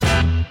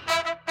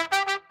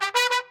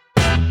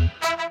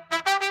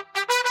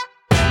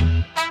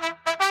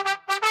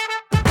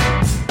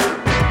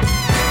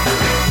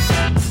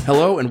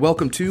and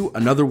welcome to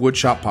another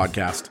Woodshop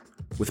podcast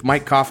with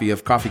Mike Coffey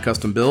of Coffee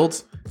Custom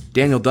Builds,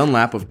 Daniel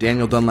Dunlap of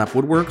Daniel Dunlap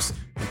Woodworks,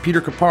 and Peter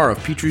Kapar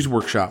of Petrie's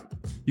Workshop.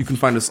 You can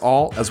find us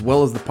all, as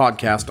well as the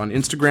podcast, on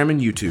Instagram and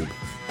YouTube.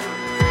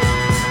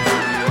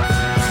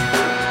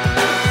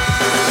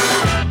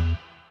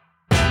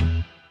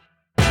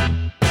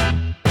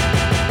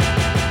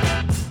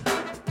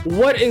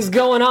 What is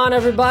going on,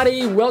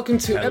 everybody? Welcome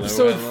to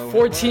episode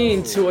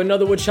 14 to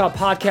another Woodshop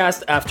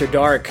podcast after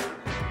dark.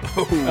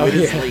 It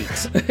is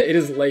late. It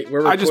is late.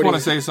 I just want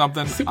to say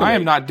something. I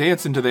am not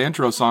dancing to the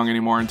intro song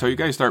anymore until you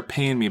guys start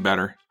paying me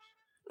better.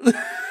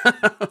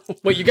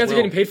 Wait, you guys are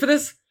getting paid for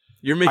this?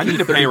 You're making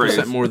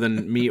 30% more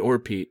than me or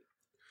Pete.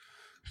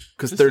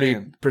 Because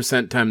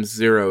 30% times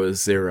 0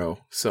 is 0.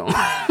 So we're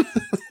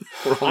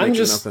all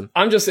making nothing.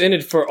 I'm just in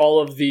it for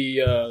all of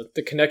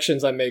the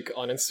connections I make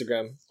on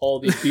Instagram. All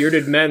these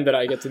bearded men that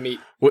I get to meet.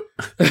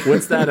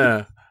 What's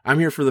that? I'm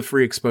here for the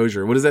free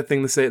exposure. What does that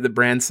thing the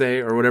brand say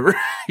or whatever?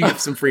 You get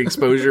some free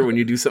exposure when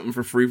you do something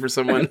for free for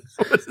someone.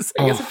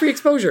 I get some free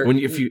exposure.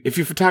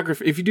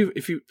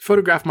 If you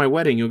photograph my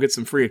wedding, you'll get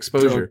some free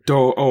exposure.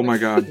 Oh my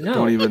God! No.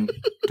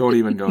 Don't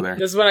even go there.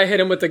 This is when I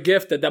hit him with the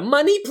gift that the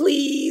money,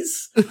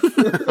 please.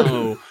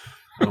 Oh,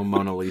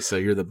 Mona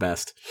Lisa, you're the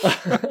best.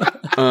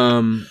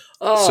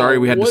 Sorry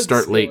we had to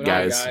start late,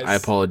 guys. I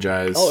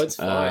apologize. Oh, it's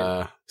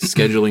fine.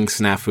 Scheduling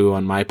snafu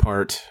on my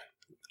part.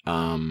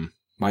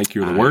 Mike,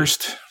 you're the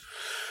worst.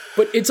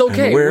 But it's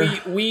okay.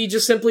 We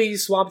just simply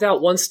swapped out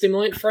one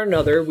stimulant for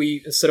another.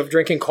 Instead of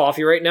drinking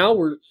coffee right now,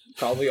 we're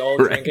probably all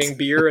drinking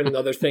beer and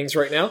other things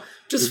right now.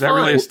 Just is that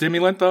really a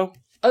stimulant, though?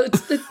 It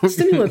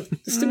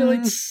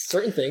stimulates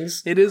certain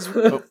things. It is.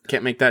 Oh,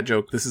 can't make that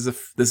joke. This is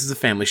a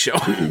family show.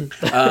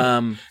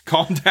 Calm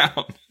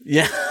down.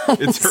 Yeah,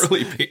 it's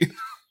early, Pete.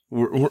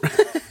 We're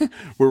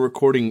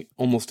recording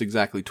almost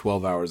exactly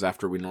 12 hours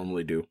after we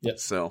normally do. Yep.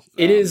 So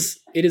it is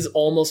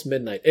almost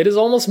midnight. It is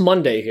almost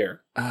Monday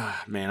here.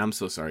 Man, I'm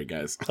so sorry,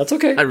 guys. That's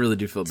okay. I really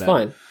do feel bad. It's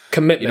fine.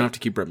 Commitment. You don't have to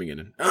keep rubbing it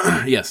in.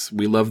 Yes,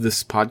 we love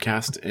this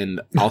podcast,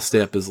 and I'll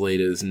stay up as late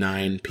as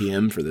 9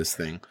 p.m. for this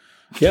thing.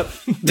 Yep.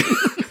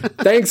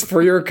 Thanks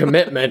for your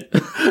commitment.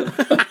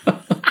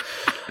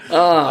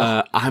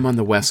 I'm on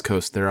the West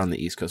Coast. They're on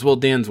the East Coast. Well,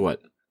 Dan's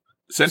what?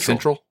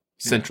 Central?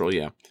 Central,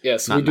 yeah.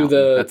 Yes, Not we do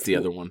Mountain. That's the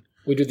other one.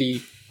 We do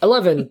the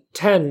 11,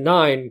 10,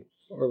 9,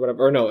 or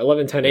whatever. Or no,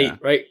 11, 10, 8,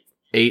 right?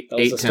 8,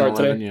 10, 11,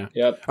 today. yeah.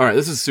 Yep. All right,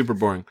 this is super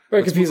boring.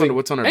 Very confusing.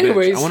 What's on our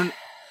Anyways. bench?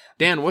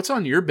 Dan, what's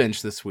on your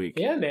bench this week?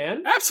 Yeah,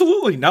 man.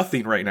 Absolutely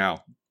nothing right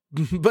now.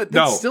 But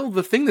that's still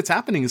the thing that's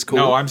happening is cool.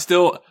 No, I'm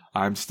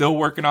still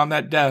working on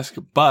that desk,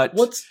 but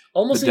what's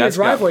almost the in your desk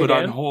got driveway, put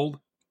Dan? on hold.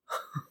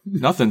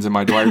 Nothing's in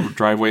my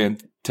driveway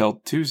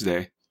until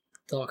Tuesday.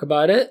 Talk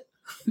about it.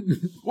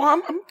 Well,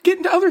 I'm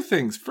getting to other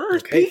things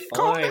first. Okay, Pete,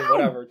 fine,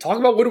 whatever. Talk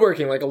about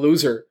woodworking like a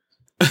loser.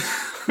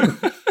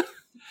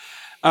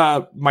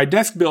 My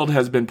desk build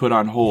has been put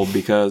on hold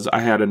because I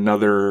had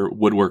another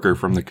woodworker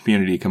from the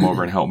community come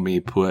over and help me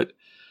put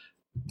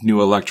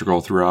new electrical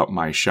throughout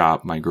my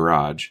shop, my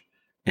garage.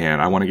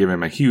 And I want to give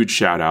him a huge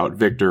shout out,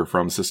 Victor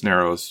from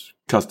Cisneros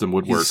Custom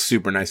Woodworks. He's a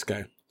super nice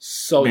guy.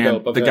 So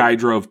dope. The guy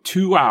drove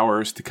 2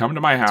 hours to come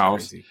to my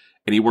house,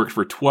 and he worked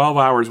for 12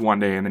 hours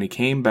one day, and then he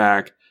came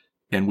back,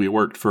 and we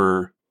worked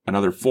for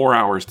another 4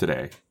 hours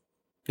today.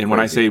 And when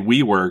I say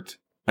we worked,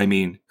 I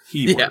mean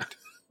he worked.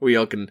 We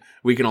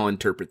can all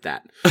interpret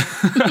that.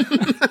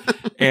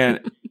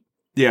 And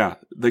yeah,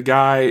 the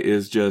guy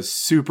is just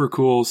super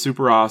cool,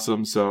 super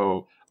awesome.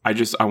 So I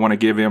want to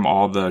give him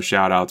all the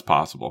shout outs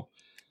possible.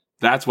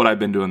 That's what I've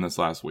been doing this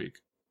last week.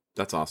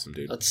 That's awesome,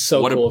 dude. That's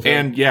so cool.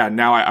 And yeah,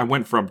 now I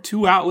went from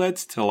 2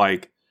 outlets to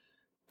like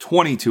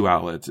 22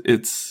 outlets.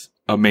 It's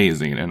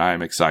amazing, and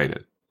I'm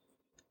excited.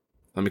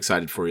 I'm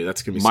excited for you.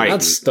 That's gonna be Mike,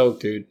 That's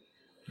stoked, dude.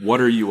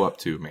 What are you up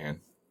to,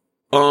 man?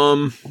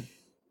 Oh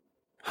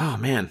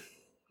man,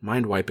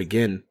 mind wipe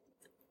again.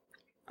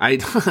 I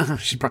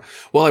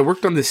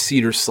worked on this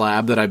cedar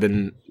slab that I've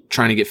been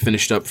trying to get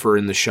finished up for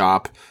in the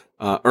shop,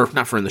 or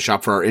not for in the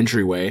shop, for our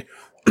entryway.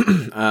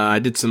 I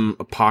did some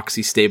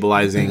epoxy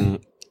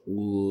stabilizing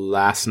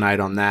last night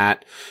on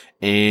that,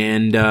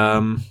 and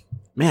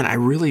man, I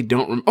really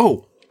don't.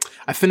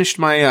 I finished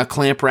my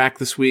clamp rack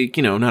this week.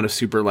 You know, not a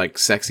super like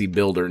sexy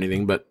build or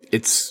anything, but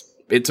it's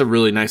a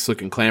really nice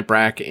looking clamp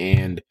rack,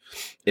 and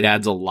it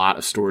adds a lot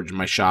of storage in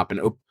my shop.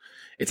 And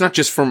it's not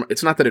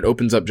that it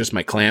opens up just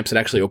my clamps; it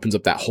actually opens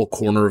up that whole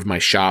corner of my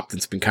shop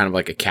that's been kind of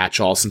like a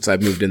catch-all since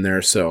I've moved in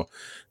there. So,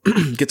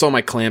 gets all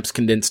my clamps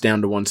condensed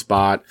down to one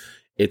spot.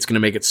 It's going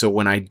to make it so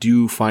when I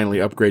do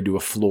finally upgrade to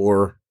a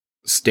floor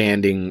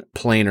standing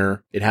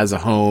planer, it has a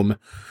home.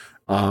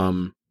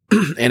 And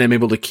I'm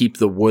able to keep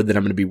the wood that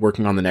I'm going to be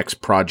working on the next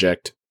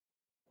project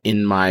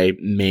in my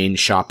main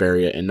shop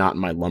area and not in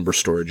my lumber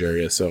storage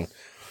area. So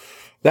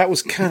that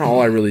was kind of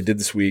all I really did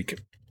this week.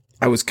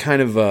 I was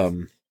kind of,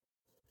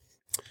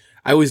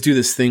 I always do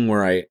this thing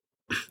where I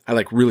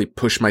like really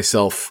push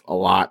myself a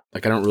lot.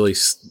 Like I don't really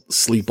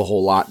sleep a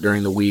whole lot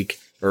during the week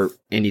or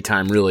any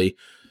time really.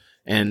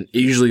 And it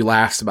usually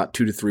lasts about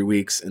 2 to 3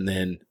 weeks. And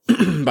then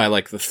by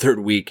like the third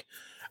week,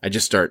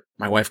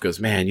 my wife goes,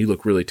 man, you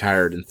look really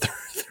tired. And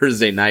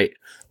Thursday night,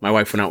 my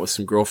wife went out with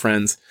some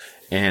girlfriends,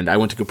 and I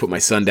went to go put my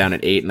son down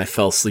at 8, and I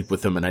fell asleep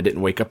with him, and I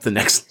didn't wake up till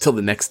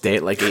the next day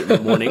at like 8 in the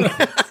morning.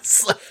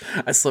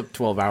 I slept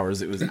 12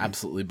 hours. It was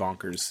absolutely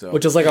bonkers. So,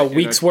 which is like a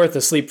week's worth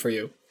of sleep for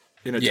you.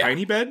 In a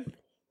tiny bed?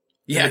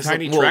 Yeah. In a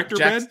tiny tractor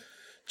bed?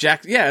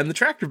 In the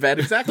tractor bed,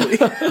 exactly.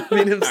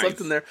 Me and him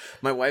slept in there.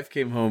 My wife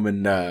came home,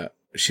 and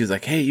she was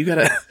like, hey, you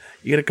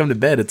gotta come to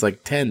bed. It's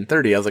like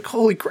 10:30. I was like,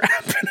 holy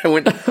crap.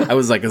 And I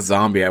was like a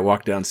zombie. I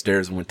walked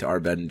downstairs and went to our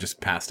bed and just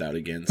passed out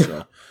again.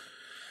 So.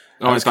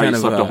 I thought you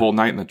slept a whole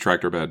night in the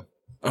tractor bed.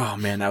 Oh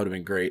man, that would have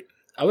been great.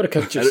 I would have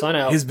cooked your son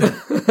out. His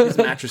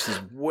mattress is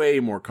way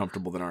more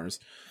comfortable than ours.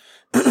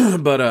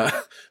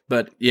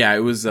 but yeah, it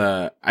was.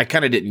 I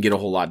kind of didn't get a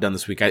whole lot done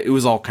this week. It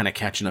was all kind of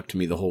catching up to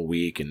me the whole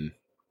week, and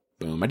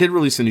boom, I did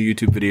release a new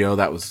YouTube video.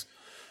 That was,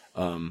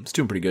 it's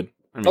doing pretty good.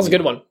 That was a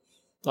good one.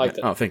 I liked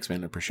it. Oh, thanks,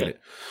 man. I appreciate it.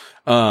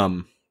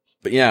 But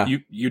yeah,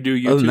 you do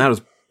YouTube. Other than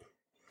that,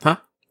 huh?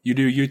 You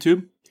do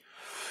YouTube?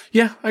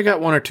 Yeah, I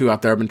got one or two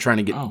out there. I've been trying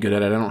to get good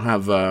at it. I don't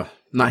have,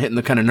 not hitting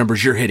the kind of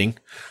numbers you're hitting,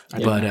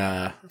 but,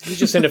 you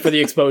just in it for the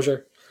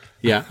exposure.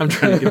 Yeah, I'm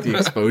trying to get the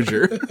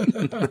exposure.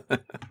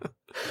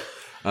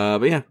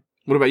 But yeah,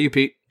 what about you,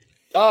 Pete?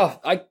 Oh,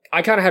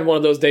 I kind of had one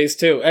of those days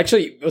too.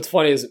 Actually, what's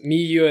funny is me,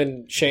 you,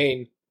 and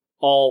Shane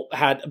all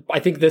had, I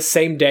think this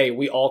same day,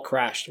 we all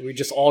crashed. We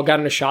just all got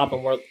in a shop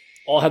and we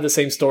all had the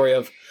same story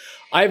of,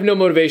 I have no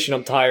motivation.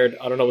 I'm tired.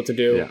 I don't know what to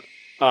do.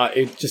 Yeah.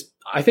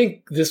 I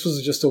think this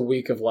was just a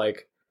week of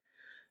like,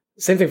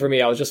 same thing for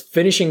me. I was just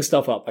finishing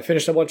stuff up. I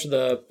finished a bunch of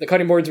the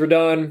cutting boards were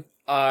done.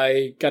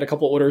 I got a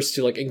couple orders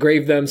to like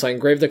engrave them. So I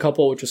engraved a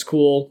couple, which was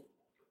cool.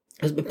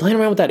 I've been playing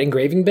around with that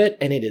engraving bit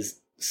and it is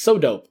so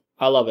dope.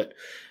 I love it.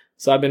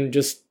 So I've been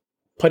just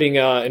putting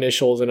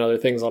initials and other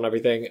things on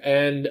everything,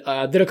 and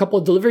did a couple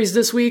of deliveries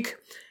this week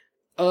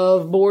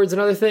of boards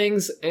and other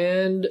things,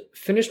 and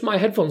finished my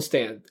headphone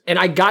stand. And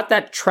I got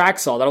that track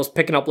saw that I was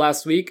picking up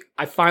last week.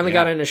 I finally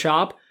got it in the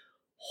shop.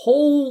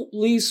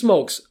 Holy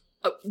smokes.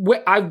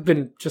 I've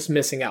been just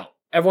missing out.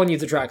 Everyone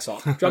needs a track saw.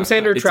 Drum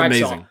sander, track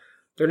saw.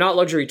 They're not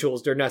luxury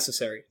tools. They're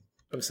necessary.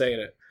 I'm saying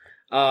it.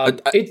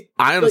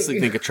 I honestly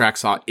think a track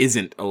saw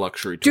isn't a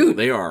luxury tool. Dude,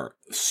 they are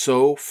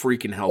so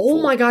freaking helpful.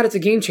 Oh my God, it's a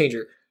game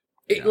changer.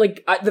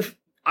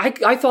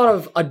 I thought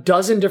of a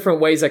dozen different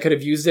ways I could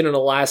have used it in the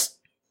last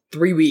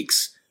 3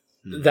 weeks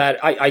that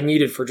I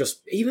needed for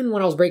just, even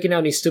when I was breaking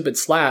down these stupid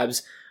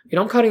slabs,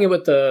 I'm cutting it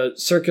with the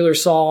circular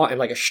saw and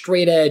like a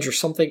straight edge or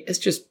something. It's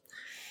just,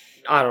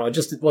 I don't know,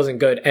 it wasn't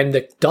good. And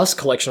the dust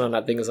collection on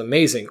that thing is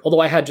amazing.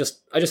 Although I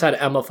just had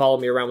Emma follow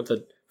me around with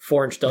the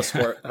 4-inch dust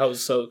for it.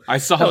 I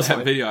saw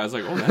that video. I was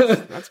like, oh,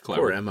 that's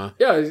clever. Poor Emma.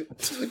 Yeah,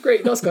 it's a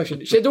great dust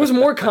collection. There was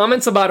more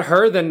comments about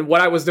her than what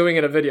I was doing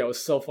in a video. It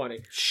was so funny.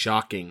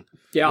 Shocking.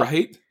 Yeah.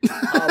 Right?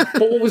 But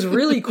what was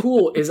really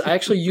cool is I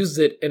actually used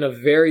it in a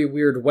very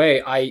weird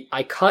way. I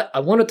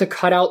wanted to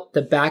cut out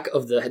the back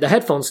of the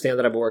headphone stand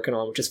that I've been working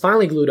on, which is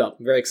finally glued up.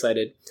 I'm very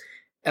excited.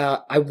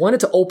 I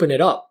wanted to open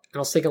it up. And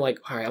I was thinking like,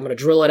 all right, I'm going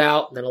to drill it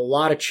out. And then a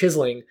lot of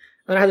chiseling.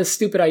 And I had this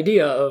stupid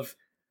idea of,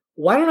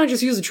 why don't I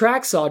just use a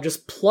track saw,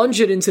 just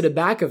plunge it into the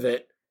back of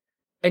it,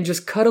 and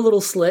just cut a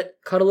little slit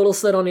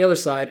on the other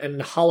side,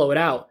 and hollow it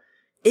out.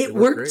 It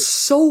worked great.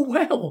 So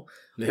well.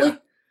 Yeah.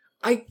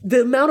 Like,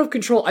 the amount of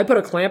control, I put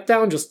a clamp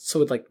down just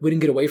so it like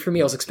wouldn't get away from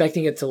me. I was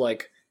expecting it to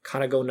like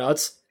kind of go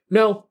nuts.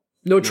 No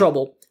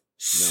trouble.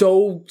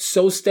 No.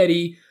 So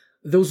steady.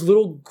 Those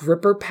little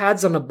gripper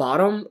pads on the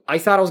bottom, I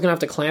thought I was going to have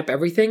to clamp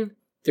everything.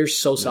 They're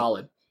so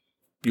solid.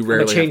 You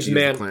rarely have to use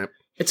the clamp.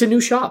 It's a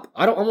new shop.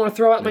 I want to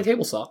throw out my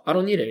table saw. I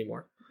don't need it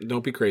anymore.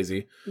 Don't be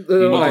crazy. If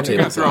you're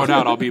gonna throw it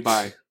out, I'll be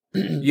by.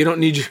 You don't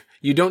need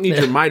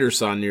your miter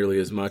saw nearly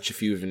as much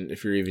if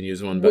you're even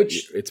using one. But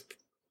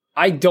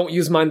I don't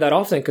use mine that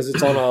often because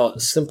it's on a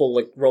simple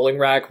like rolling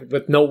rack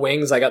with no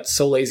wings. I got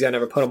so lazy I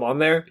never put them on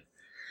there.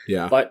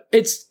 Yeah, but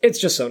it's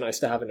just so nice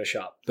to have in a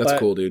shop. That's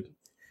cool, dude.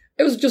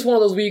 It was just one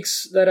of those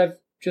weeks that I've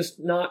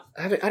just not.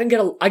 I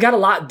got a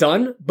lot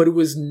done, but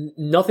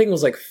nothing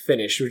was like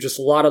finished. It was just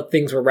a lot of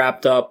things were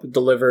wrapped up,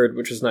 delivered,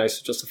 which was nice.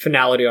 Just a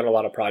finality on a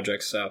lot of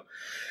projects. So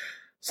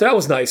that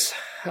was nice.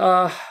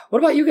 What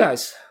about you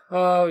guys?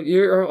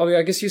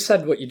 I guess you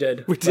said what you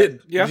did. We did.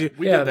 Yeah, we did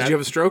that. Did you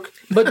have a stroke?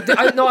 But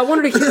I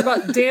wanted to hear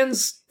about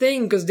Dan's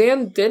thing because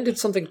Dan did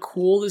something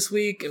cool this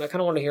week, and I kind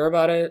of want to hear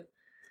about it.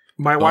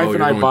 My wife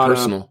and I bought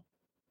a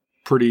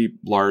pretty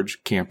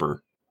large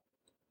camper.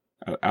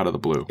 Out of the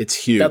blue. It's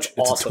huge. That's it's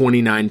awesome. a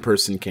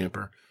 29-person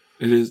camper.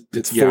 It is.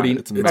 It's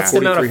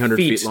 4,300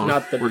 feet long.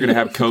 We're going to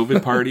have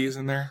COVID parties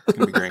in there. It's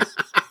going to be great.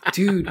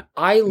 Dude,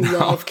 I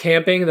love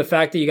camping. The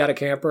fact that you got a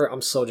camper,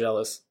 I'm so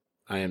jealous.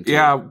 I am too.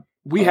 Yeah,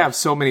 we have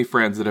so many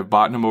friends that have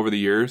bought them over the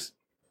years.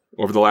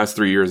 Over the last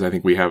 3 years, I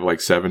think we have like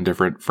 7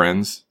 different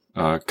friends,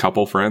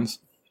 couple friends.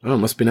 Oh, it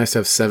must be nice to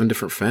have 7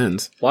 different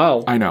friends.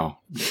 Wow. I know.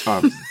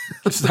 I'm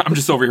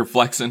just over here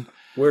flexing.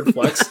 Weird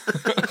flex.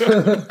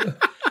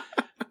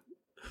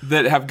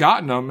 That have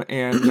gotten them,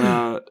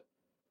 and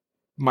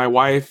my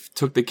wife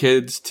took the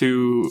kids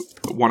to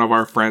one of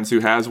our friends who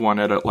has one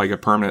at a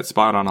permanent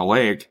spot on a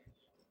lake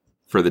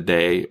for the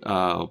day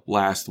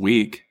last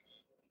week.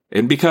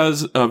 And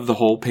because of the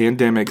whole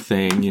pandemic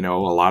thing, a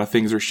lot of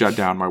things are shut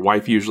down. My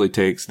wife usually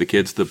takes the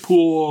kids to the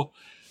pool.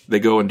 They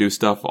go and do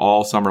stuff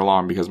all summer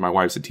long because my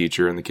wife's a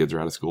teacher and the kids are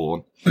out of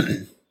school.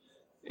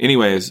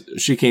 Anyways,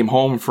 she came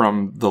home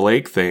from the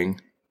lake thing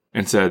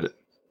and said,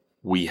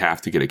 we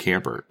have to get a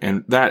camper.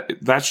 And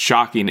that's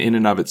shocking in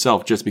and of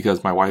itself, just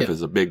because my wife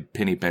is a big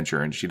penny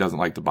pincher and she doesn't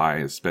like to buy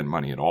and spend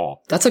money at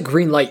all. That's a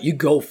green light. You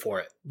go for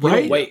it. You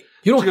Right? don't wait.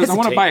 You don't She goes, I hesitate.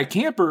 want to buy a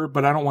camper,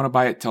 but I don't want to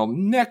buy it till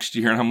next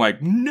year. And I'm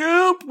like,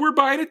 nope, we're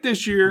buying it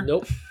this year.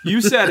 Nope.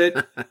 You said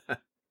it.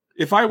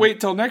 If I wait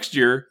till next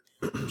year,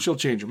 she'll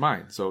change her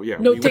mind. So yeah.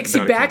 No we went takesy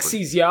without a camper.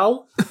 backsies,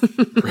 yo.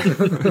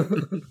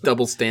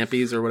 Double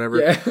stampies or whatever.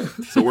 Yeah.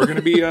 So we're going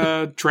to be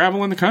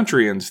traveling the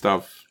country and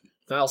stuff.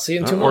 I'll see you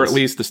in 2 months. Or at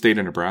least the state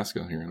of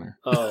Nebraska here and there.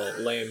 Oh,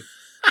 lame.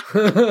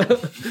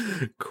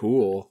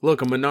 Cool.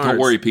 Look, a Menards. Don't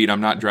worry, Pete. I'm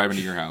not driving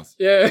to your house.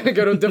 Yeah,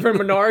 go to different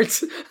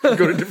Menards. Go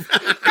to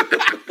different.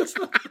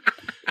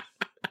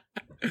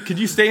 Could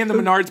you stay in the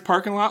Menards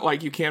parking lot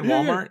like you can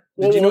Walmart?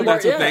 Well, Did you know Walmart,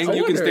 that's a yeah, thing? I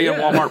You can wonder, stay in yeah.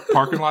 Walmart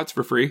parking lots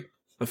for free?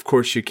 Of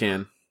course you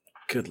can.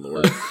 Good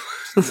Lord.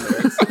 Be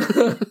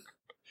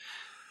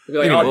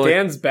like, Anyway,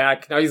 Dan's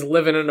back. Now he's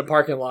living in a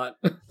parking lot.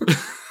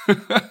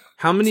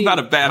 How many? It's not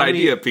a bad how many-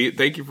 idea, Pete.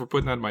 Thank you for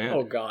putting that in my head.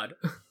 Oh, God.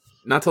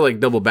 Not to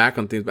double back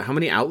on things, but how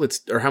many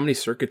outlets or how many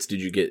circuits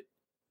did you get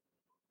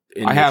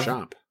in I your have-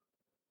 shop?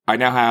 I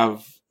now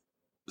have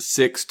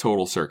 6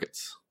 total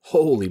circuits.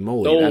 Holy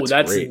moly! Oh, that's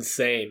that's great.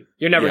 insane.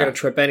 You're never Yeah. going to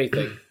trip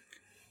anything.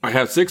 I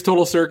have 6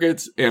 total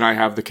circuits, and I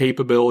have the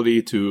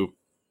capability to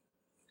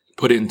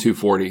put it in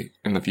 240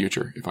 in the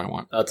future if I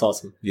want. That's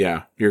awesome.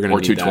 Yeah, you're gonna Or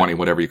need 220, that.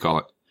 whatever you call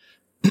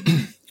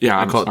it. Yeah,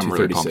 I call it I'm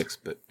really pumped. 236,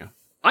 but yeah.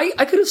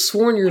 I could have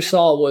sworn your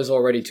saw was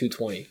already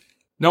 220.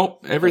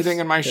 Nope, everything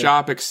in my Yeah.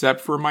 shop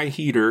except for my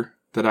heater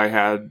that I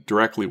had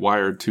directly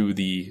wired to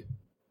the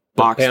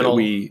box panel, that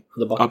we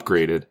the box.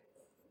 upgraded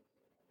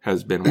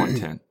has been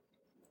 110.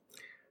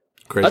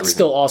 Crazy. That's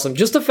still awesome.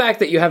 Just the fact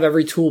that you have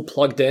every tool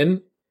plugged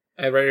in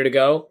and ready to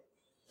go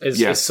is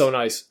Yes. so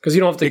nice. Because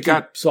you don't have to It keep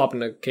got- swapping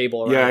the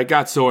cable around. Yeah, it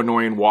got so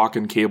annoying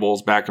walking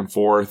cables back and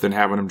forth and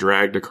having them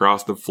dragged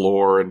across the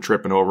floor and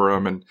tripping over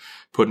them and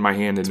putting my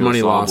hand into a money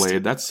saw lost.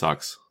 blade. That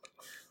sucks.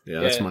 Yeah,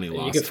 that's money and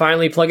lost. You can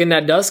finally plug in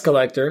that dust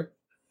collector.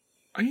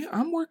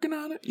 I'm working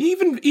on it.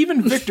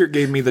 Even Victor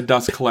gave me the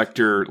dust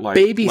collector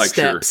Baby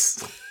lecture.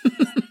 steps.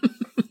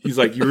 He's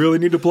like, you really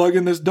need to plug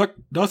in this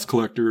dust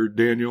collector,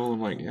 Daniel.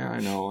 I'm like, yeah, I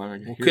know. I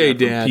hear Okay, that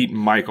from Dad. Pete and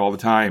Mike all the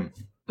time.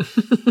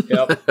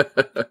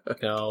 Yep.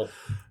 No.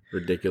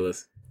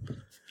 Ridiculous.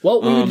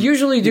 Well, we would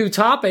usually do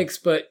topics,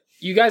 but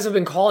you guys have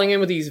been calling in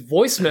with these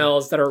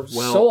voicemails that are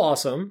so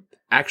awesome.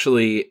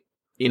 Actually,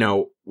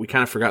 we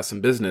kind of forgot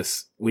some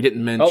business. We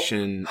didn't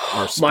mention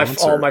our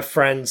sponsor. My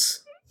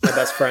friends, my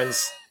best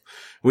friends.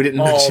 We didn't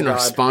mention our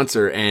God.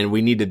 sponsor, and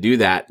we need to do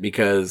that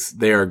because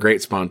they are a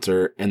great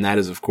sponsor, and that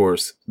is, of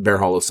course, Bear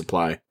Hollow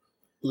Supply.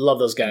 Love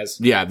those guys.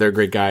 Yeah, they're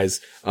great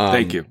guys.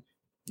 Thank you.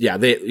 Yeah,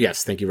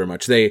 thank you very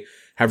much. They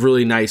have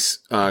really nice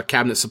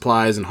cabinet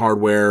supplies and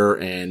hardware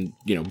and,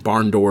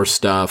 barn door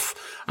stuff.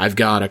 I've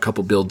got a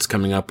couple builds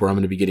coming up where I'm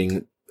going to be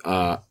getting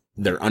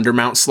their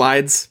undermount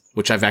slides,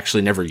 which I've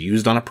actually never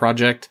used on a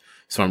project.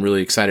 So I'm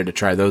really excited to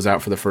try those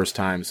out for the first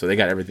time. So they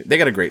got everything. They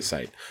got a great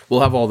site.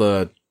 We'll have all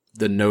the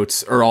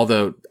notes or all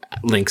the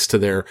links to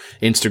their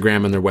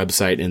Instagram and their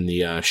website in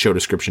the show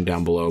description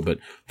down below. But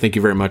thank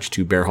you very much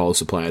to Bear Hollow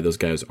Supply. Those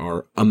guys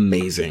are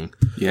amazing.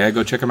 Yeah,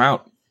 go check them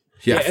out.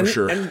 Yeah, for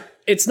sure. And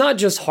it's not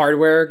just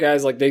hardware,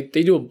 guys. Like they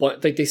do a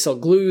bunch. Like they sell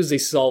glues, they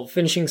sell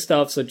finishing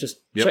stuff. So just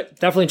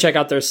definitely check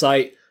out their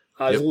site.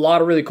 There's a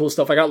lot of really cool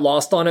stuff. I got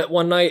lost on it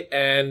one night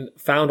and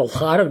found a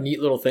lot of neat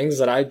little things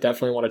that I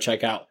definitely want to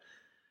check out.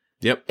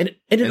 Yep. And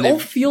it all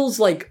feels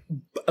like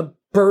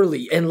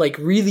burly and like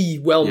really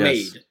well Yes.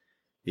 made.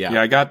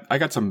 Yeah. I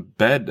got some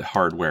bed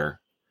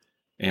hardware,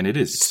 and it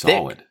is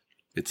solid. Thick.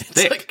 It's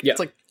thick. It's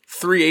like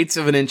 3/8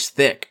 of an inch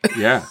thick.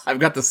 Yeah. I've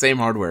got the same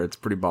hardware. It's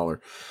pretty baller.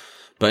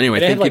 But anyway,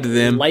 And they thank have, you to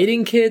them.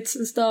 lighting kits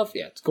and stuff.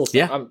 Yeah, it's cool stuff.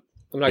 Yeah. I'm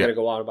not going to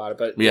go on about it,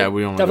 but Yeah,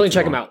 we don't definitely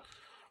check them out.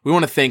 We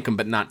want to thank them,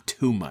 but not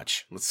too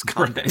much. Let's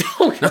calm down.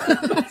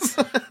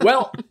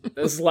 Well,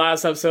 this is the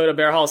last episode of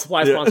Bear Hollow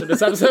Supply sponsored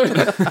this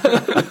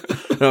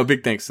episode. No,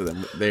 big thanks to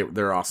them.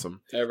 They're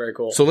awesome. They're very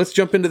cool. So let's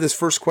jump into this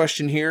first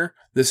question here.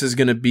 This is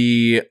going to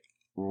be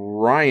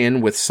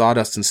Ryan with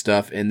Sawdust and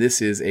Stuff, and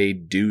this is a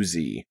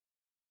doozy.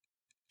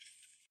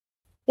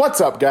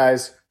 What's up,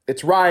 guys?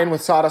 It's Ryan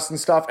with Sawdust and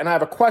Stuff, and I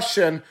have a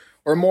question,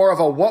 or more of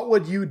a what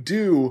would you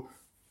do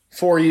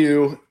for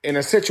you in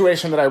a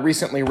situation that I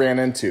recently ran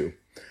into.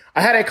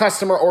 I had a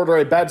customer order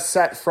a bed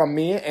set from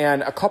me,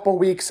 and a couple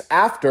weeks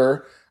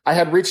after, I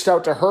had reached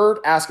out to her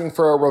asking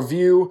for a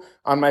review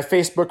on my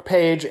Facebook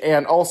page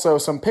and also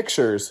some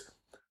pictures.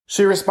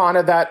 She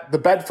responded that the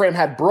bed frame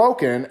had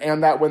broken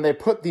and that when they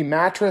put the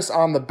mattress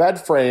on the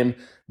bed frame,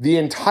 the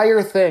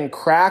entire thing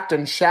cracked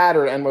and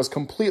shattered and was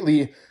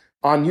completely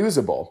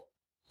unusable.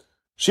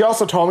 She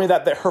also told me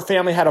that her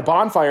family had a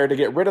bonfire to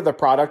get rid of the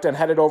product and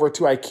headed over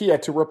to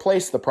IKEA to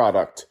replace the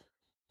product.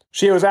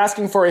 She was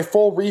asking for a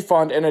full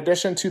refund in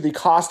addition to the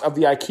cost of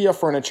the IKEA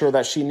furniture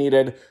that she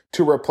needed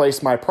to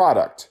replace my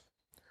product.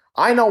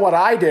 I know what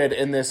I did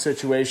in this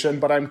situation,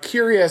 but I'm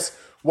curious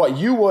what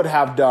you would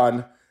have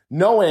done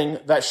knowing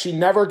that she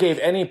never gave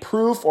any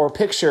proof or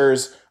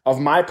pictures of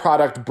my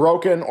product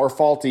broken or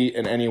faulty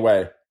in any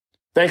way.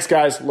 Thanks,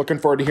 guys. Looking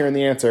forward to hearing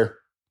the answer.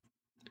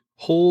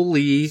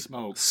 Holy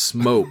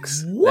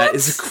smokes. That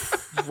is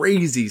a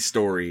crazy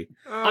story.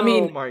 I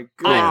mean, oh my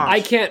gosh.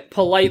 I can't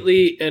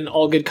politely, in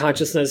all good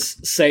consciousness,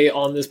 say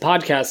on this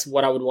podcast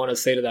what I would want to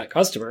say to that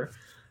customer.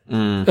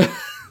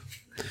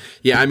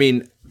 Yeah, I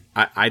mean,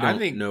 I don't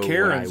think know.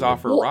 Karen's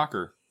off her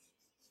rocker.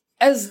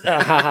 As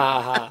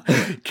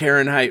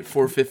Karen Height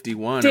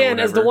 451. Dan,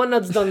 as the one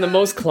that's done the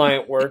most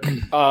client work,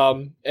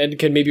 and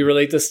can maybe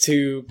relate this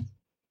to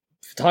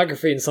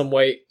photography in some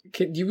way,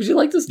 would you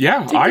like this?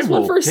 Yeah, take I this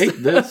one will first? take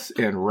this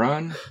and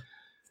run.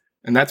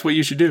 And that's what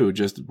you should do.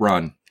 Just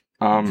run.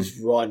 Just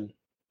run.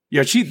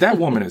 Yeah, that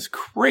woman is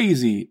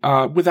crazy.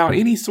 Without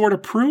any sort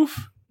of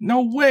proof?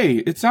 No way.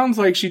 It sounds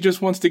like she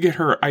just wants to get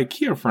her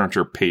IKEA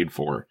furniture paid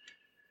for.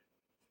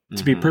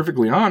 To be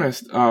perfectly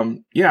honest,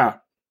 yeah,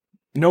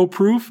 no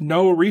proof,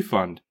 no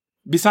refund.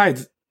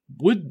 Besides,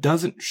 wood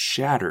doesn't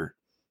shatter.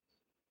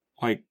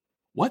 Like,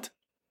 what?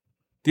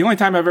 The only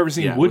time I've ever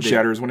seen wood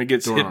shatter is when it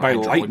gets hit by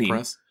lightning.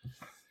 Press?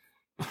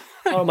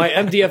 Oh, my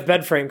MDF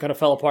bed frame kind of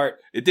fell apart.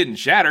 It didn't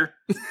shatter.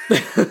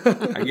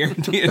 I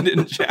guarantee it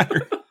didn't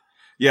shatter.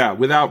 Yeah,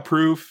 without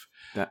proof.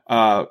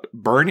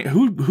 Burning.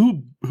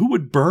 Who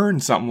would burn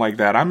something like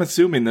that? I'm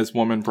assuming this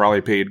woman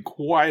probably paid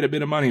quite a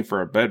bit of money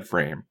for a bed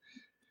frame.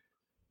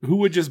 Who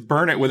would just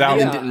burn it without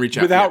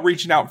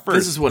reaching out first?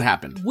 This is what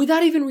happened.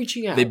 Without even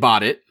reaching out. They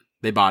bought it,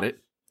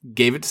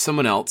 gave it to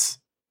someone else,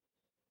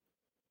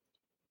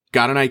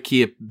 got an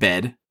IKEA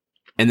bed,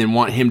 and then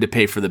want him to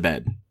pay for the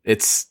bed.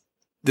 This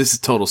is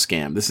total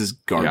scam. This is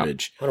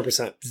garbage.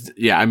 100%.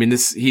 Yeah, I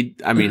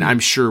mean I'm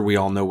sure we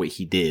all know what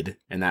he did,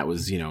 and that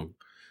was, I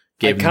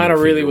kind of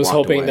really was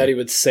hoping that he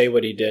would say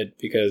what he did,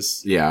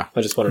 because I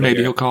just wanted to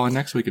maybe he'll call in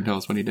next week and tell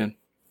us what he did.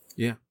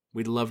 Yeah.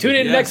 We'd love to. Tune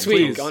in next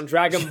week on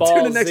Dragon Ball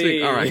Tune in next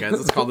week. All right, guys,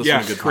 let's call this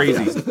one a good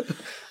crazy.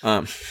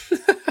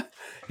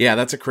 Yeah,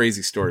 that's a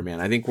crazy story, man.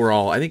 I think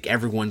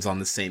everyone's on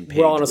the same page.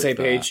 We're all on the same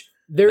page.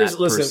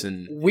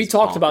 We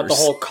talked about the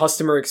whole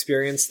customer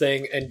experience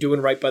thing and doing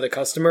right by the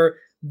customer.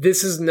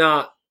 This is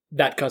not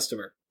that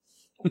customer.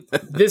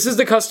 This is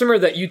the customer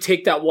that you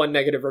take that one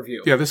negative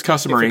review. Yeah, this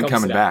customer ain't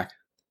coming back.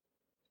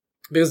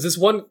 Because this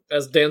one,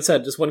 as Dan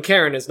said, this one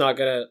Karen is not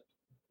gonna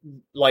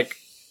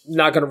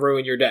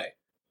ruin your day.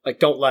 Like,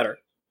 don't let her,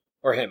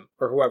 or him,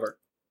 or whoever.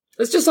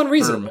 It's just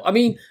unreasonable. I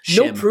mean,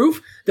 no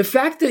proof. The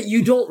fact that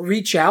you don't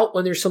reach out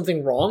when there's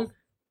something wrong,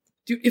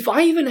 dude. If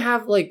I even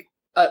have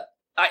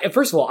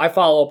first of all, I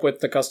follow up with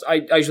the customer.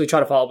 I usually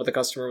try to follow up with the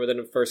customer within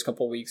the first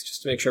couple of weeks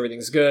just to make sure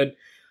everything's good.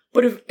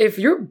 But if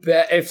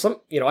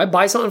I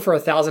buy something for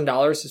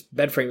 $1,000, this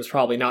bed frame is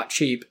probably not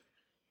cheap,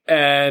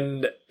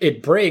 and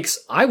it breaks,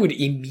 I would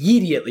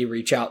immediately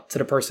reach out to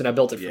the person that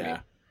built it for me.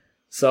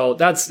 So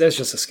that's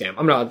just a scam.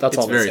 I'm not. That's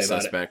all I'm gonna say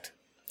about it.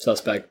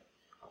 Suspect.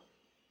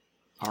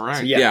 All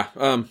right.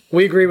 So,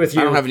 we agree with you.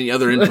 I don't have any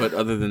other input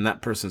other than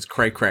that person's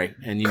cray-cray,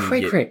 and you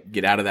need to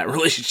get out of that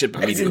relationship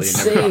immediately.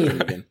 That's insane. And never talk to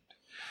him again.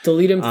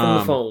 Delete him from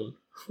the phone.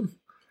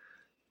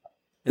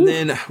 And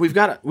then we've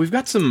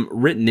got some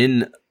written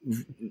in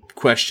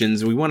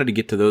questions. We wanted to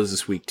get to those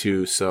this week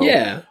too. So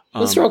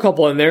let's throw a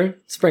couple in there.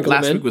 Sprinkle them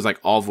in. Last week was like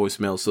all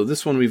voicemails. So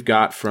this one we've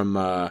got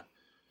from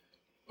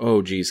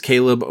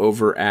Caleb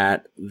over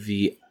at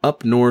the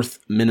Up North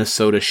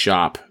Minnesota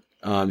shop.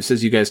 It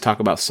says you guys talk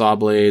about saw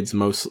blades,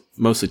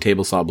 mostly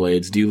table saw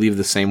blades. Do you leave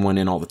the same one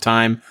in all the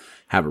time?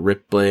 Have a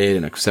rip blade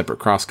and a separate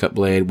crosscut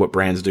blade? What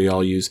brands do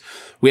y'all use?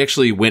 We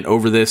actually went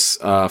over this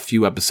a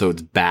few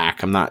episodes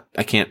back.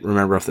 I can't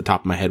remember off the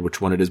top of my head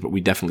which one it is, but we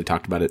definitely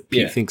talked about it.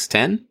 Pete thinks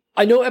 10?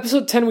 I know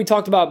episode 10 we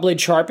talked about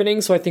blade sharpening,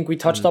 so I think we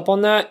touched up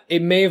on that.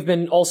 It may have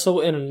been also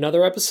in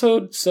another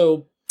episode,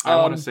 so I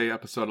want to say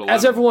episode 11.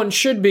 As everyone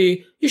should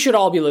be, you should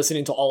all be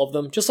listening to all of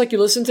them. Just like you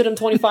listen to them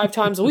 25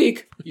 times a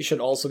week, you should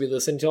also be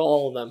listening to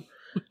all of them.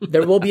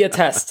 There will be a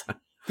test.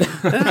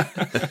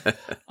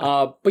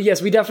 But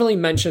yes, we definitely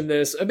mentioned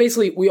this.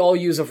 Basically, we all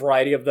use a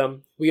variety of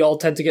them. We all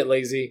tend to get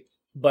lazy,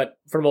 but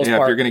for the most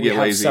part, if you're going to get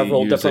lazy,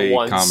 several use different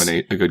ones.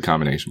 A good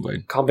combination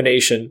blade.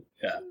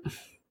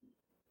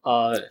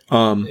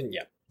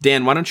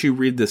 Dan, why don't you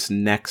read this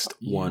next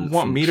one? You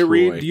want me to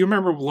read? Do you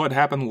remember what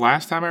happened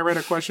last time I read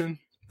a question?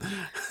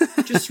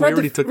 Just read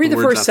the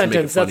first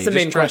sentence. That's the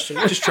main question.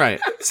 Just try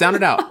it. Sound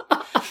it out.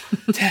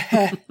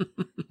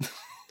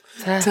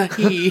 All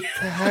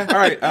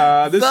right.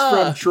 This is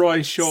from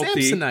Troy Schulte.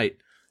 Samsonite.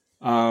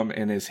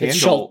 And his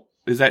handle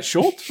is that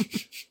Schultz?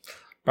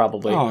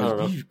 Probably. Oh, I don't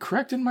know. you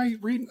corrected my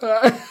reading.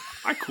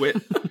 I quit.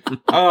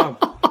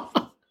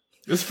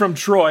 This is from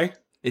Troy.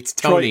 It's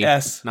Tony, Troy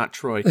S. Not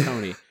Troy.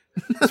 Tony.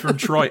 It's from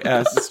Troy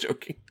S. Just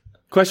joking.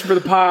 Question for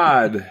the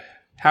pod.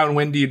 How and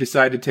when do you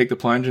decide to take the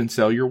plunge and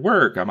sell your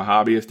work? I'm a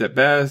hobbyist at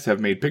best, have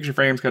made picture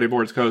frames, cutting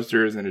boards,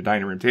 coasters, and a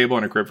dining room table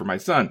and a crib for my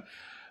son.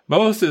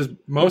 Most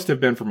have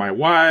been for my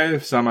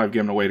wife. Some I've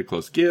given away to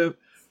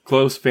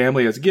close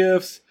family as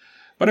gifts.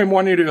 But I'm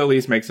wanting to at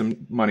least make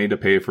some money to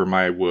pay for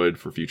my wood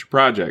for future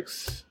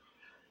projects.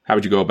 How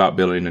would you go about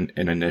building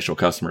an initial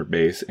customer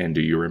base? And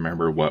do you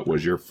remember what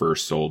was your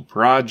first sold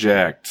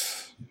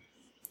project?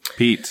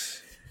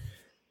 Pete.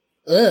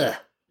 Ugh.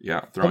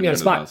 Yeah, throwing me you on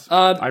under the the spot.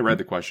 bus. I read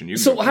the question.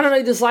 So how did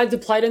I decide to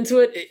plunge into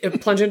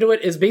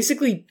it? Is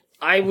basically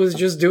I was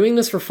just doing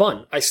this for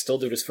fun. I still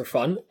do this for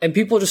fun. And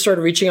people just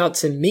started reaching out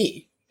to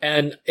me.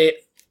 And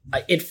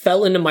it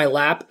fell into my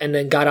lap and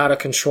then got out of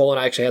control, and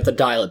I actually had to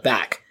dial it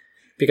back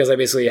because I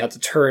basically had to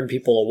turn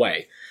people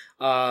away.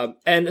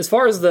 And as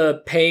far as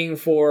the paying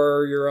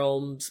for your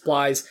own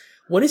supplies,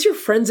 when it's your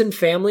friends and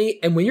family,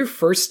 and when you're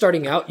first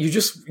starting out,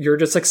 you're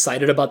just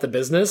excited about the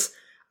business.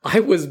 I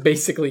was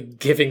basically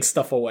giving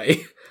stuff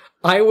away.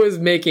 I was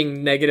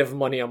making negative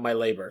money on my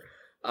labor.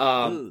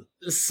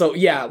 So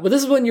yeah, but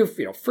this is when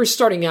you're first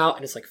starting out,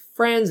 and it's like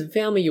friends and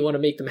family. You want to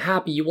make them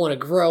happy. You want to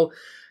grow.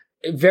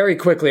 Very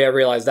quickly, I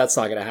realized that's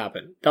not going to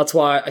happen. That's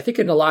why I think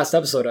in the last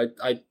episode,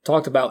 I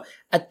talked about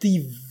at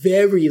the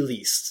very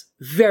least,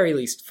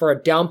 for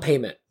a down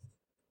payment,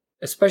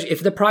 especially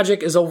if the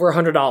project is over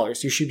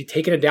 $100, you should be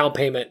taking a down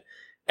payment,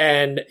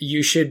 and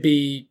you should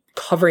be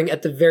covering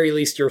at the very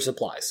least your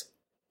supplies.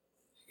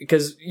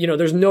 Because,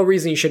 there's no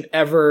reason you should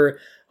ever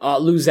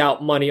lose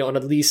out money on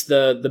at least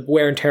the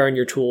wear and tear on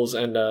your tools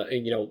and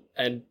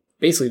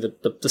basically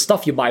the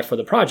stuff you buy for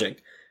the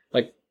project.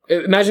 Like,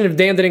 imagine if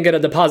Dan didn't get a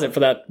deposit for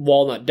that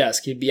walnut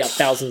desk, he'd be out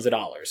thousands of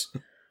dollars.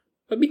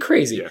 That'd be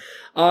crazy.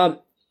 Yeah.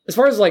 As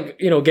far as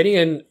getting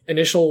an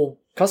initial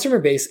customer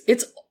base,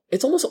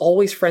 it's almost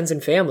always friends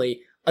and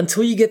family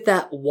until you get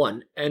that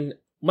one. And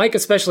Mike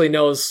especially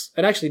knows,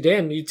 and actually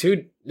Dan, you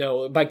too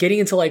know, about getting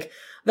into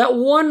that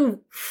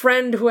one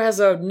friend who has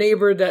a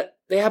neighbor that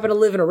they happen to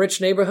live in a rich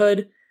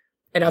neighborhood,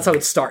 and that's how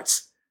it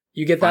starts.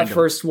 You get that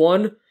first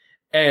one,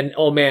 and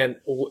oh man,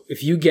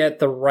 if you get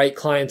the right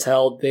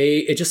clientele,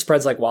 it just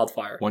spreads like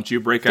wildfire. Once you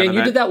break out of that,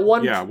 you did that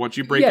one. Yeah, once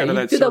you break out of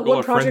that circle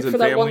of friends and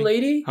family. You did that one project for that one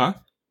lady. Huh?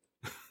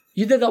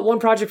 You did that one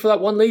project for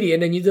that one lady,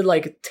 and then you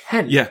did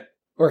 10. Yeah.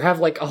 Or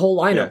have a whole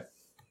lineup. Yeah.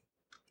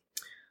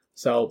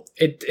 So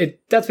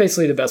that's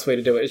basically the best way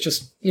to do it. It's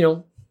just,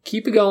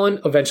 keep it going.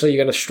 Eventually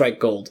you're going to strike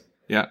gold.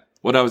 Yeah.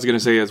 What I was going to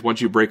say is once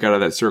you break out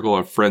of that circle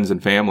of friends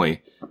and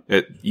family,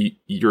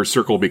 your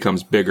circle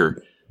becomes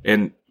bigger,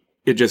 and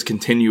it just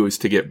continues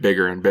to get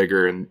bigger and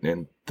bigger,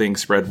 and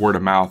things spread word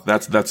of mouth.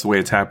 That's the way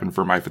it's happened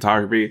for my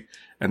photography,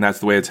 and that's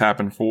the way it's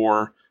happened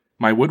for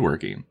my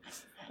woodworking.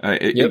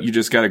 You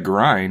just got to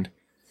grind.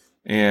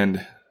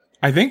 And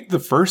I think the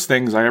first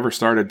things I ever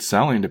started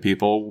selling to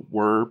people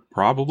were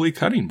probably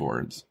cutting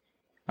boards.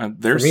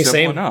 They're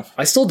simple enough.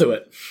 I still do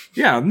it.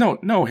 Yeah,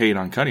 no hate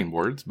on cutting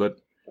boards, but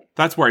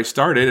that's where I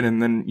started.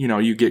 And then,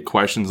 you get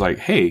questions like,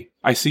 hey,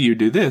 I see you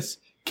do this.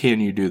 Can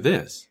you do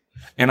this?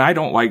 And I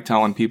don't like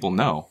telling people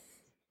no.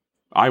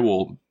 I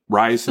will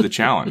rise to the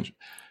challenge.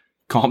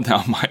 Calm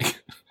down,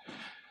 Mike.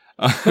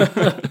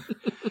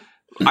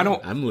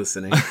 I'm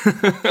listening.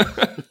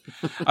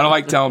 I don't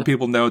like telling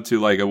people no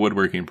to a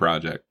woodworking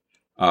project.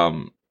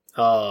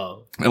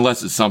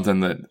 Unless it's something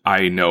that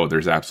I know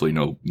there's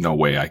absolutely no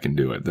way I can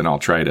do it. Then I'll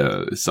try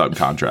to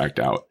subcontract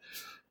out.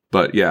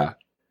 But yeah,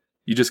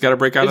 you just got to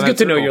break out of that circle. It's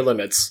good to know your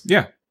limits.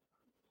 Yeah.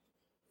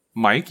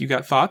 Mike, you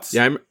got thoughts?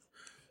 Yeah,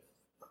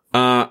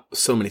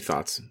 so many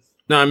thoughts.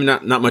 No, I mean,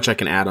 not much I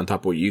can add on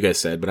top of what you guys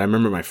said, but I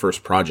remember my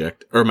first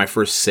project, or my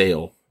first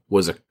sale,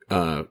 was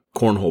a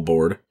cornhole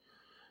board.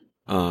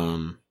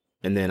 And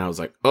then I was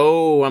like,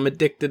 oh, I'm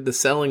addicted to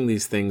selling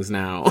these things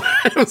now.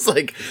 It was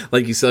like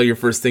you sell your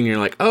first thing and you're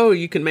like, oh,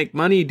 you can make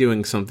money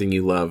doing something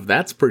you love.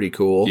 That's pretty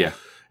cool. Yeah.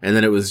 And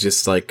then it was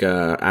just I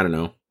don't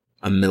know,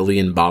 1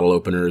 million bottle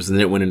openers, and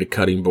then it went into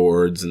cutting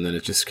boards, and then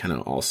it just kind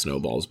of all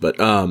snowballs. But,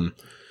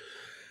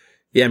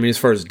 yeah, I mean, as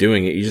far as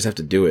doing it, you just have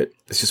to do it.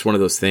 It's just one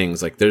of those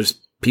things. There's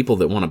people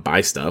that want to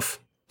buy stuff,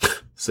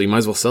 so you might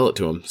as well sell it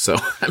to them. So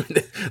I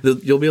mean,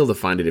 you'll be able to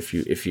find it if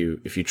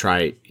you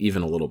try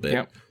even a little bit.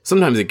 Yep.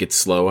 Sometimes it gets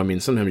slow. I mean,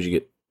 sometimes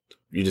it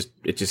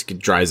just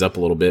dries up a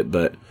little bit.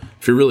 But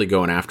if you're really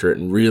going after it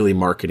and really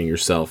marketing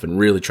yourself and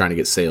really trying to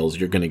get sales,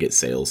 you're going to get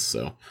sales.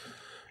 So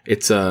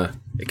it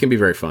can be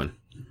very fun.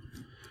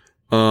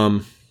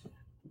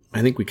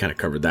 I think we kind of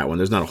covered that one.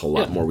 There's not a whole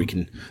lot more we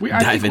can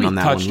dive in on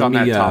that one. We touched on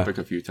that topic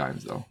a few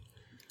times, though.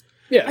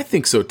 Yeah, I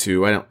think so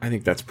too. I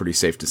think that's pretty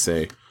safe to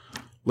say.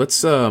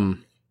 Let's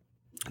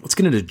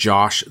get into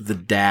Josh the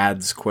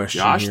Dad's question.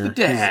 Josh here. The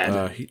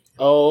Dad.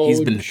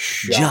 He's been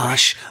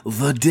Josh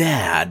the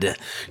Dad.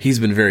 He's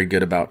been very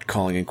good about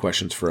calling in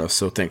questions for us.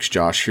 So thanks,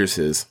 Josh. Here's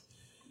his.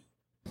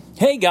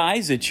 Hey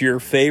guys, it's your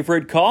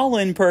favorite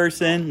call-in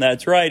person.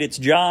 That's right, it's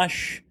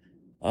Josh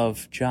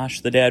of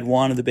Josh the Dad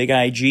 1 of the Big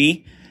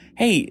IG.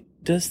 Hey,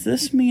 does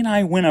this mean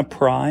I win a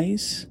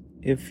prize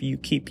if you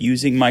keep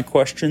using my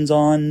questions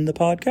on the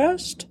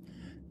podcast?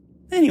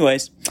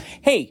 Anyways,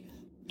 hey,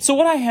 So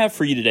what I have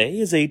for you today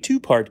is a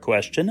two-part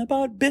question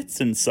about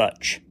bits and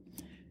such.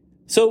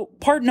 So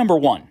part number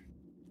one.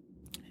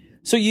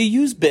 So you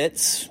use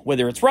bits,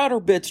 whether it's router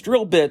bits,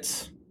 drill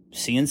bits,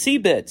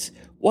 CNC bits,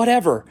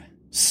 whatever.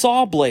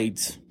 Saw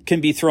blades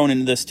can be thrown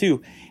into this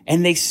too.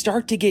 And they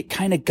start to get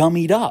kind of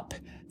gummied up.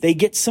 They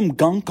get some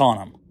gunk on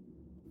them.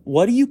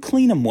 What do you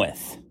clean them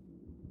with?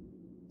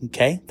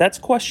 Okay, that's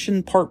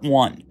question part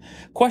one.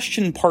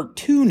 Question part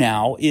two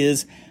now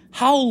is,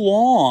 how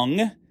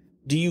long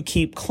do you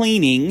keep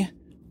cleaning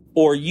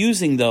or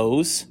using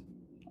those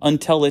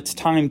until it's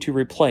time to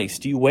replace?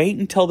 Do you wait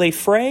until they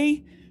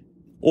fray?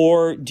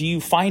 Or do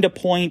you find a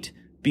point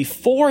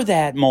before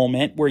that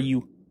moment where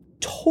you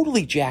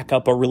totally jack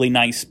up a really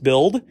nice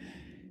build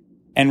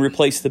and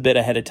replace the bit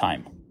ahead of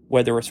time?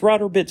 Whether it's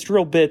router bits,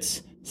 drill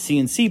bits,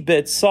 CNC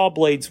bits, saw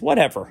blades,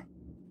 whatever.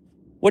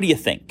 What do you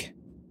think?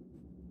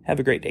 Have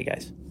a great day,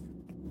 guys.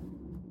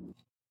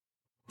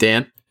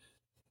 Dan?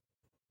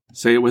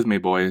 Say it with me,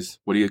 boys.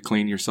 What do you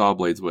clean your saw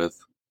blades with?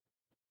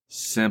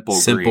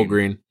 Simple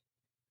green.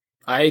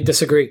 I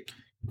disagree.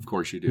 Of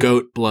course you do.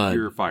 Goat blood.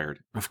 You're fired.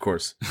 Of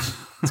course.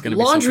 It's gonna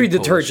be Laundry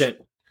something Polish. detergent.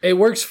 It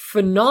works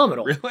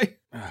phenomenal. Really?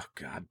 Oh,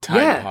 God.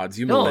 Tide Pods,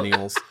 you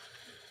millennials.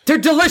 They're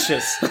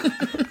delicious.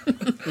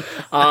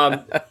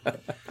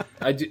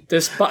 I do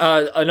this.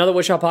 Another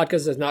Woodshop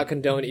podcast does not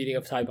condone eating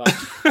of Tide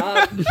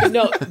Pods.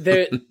 No,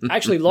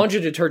 actually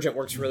laundry detergent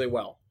works really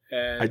well.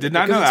 And I did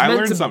not know that. I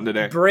learned something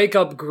today. Break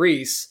up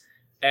grease,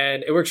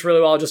 and it works really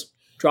well. Just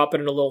drop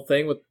it in a little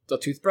thing with a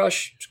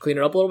toothbrush, just clean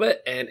it up a little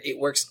bit, and it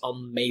works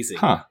amazing.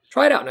 Huh.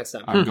 Try it out next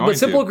time. I'm going But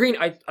Simple to. Green,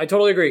 I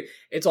totally agree.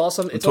 It's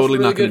awesome. I'm It's totally also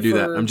really not going to good do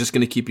that. for- I'm just going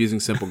to keep using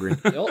Simple Green.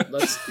 No,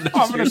 that's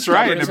I'm going to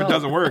try it, and if it hell.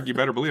 doesn't work, you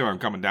better believe I'm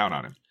coming down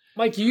on him.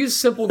 Mike, you use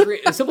Simple Green.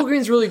 Simple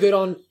Green's really good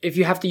on if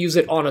you have to use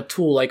it on a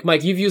tool. Like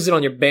Mike, you've used it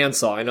on your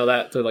bandsaw. I know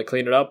that to like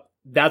clean it up.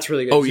 That's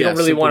really good. Oh, You yeah, don't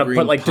really Simple want to Green,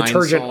 put like Pine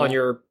detergent Sol. on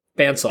your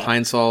bandsaw.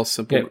 Pine Sol,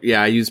 Simple. Yeah.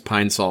 Yeah, I use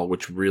Pine Sol,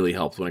 which really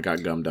helped when it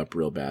got gummed up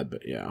real bad.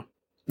 But yeah.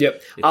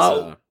 Yep.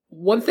 It's,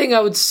 One thing I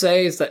would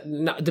say is that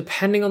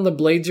depending on the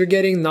blades you're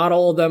getting, not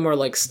all of them are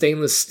like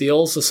stainless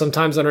steel. So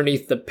sometimes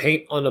underneath the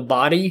paint on the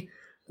body,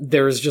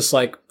 there's just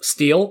like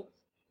steel,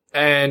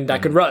 and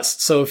that could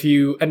rust. So if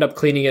you end up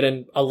cleaning it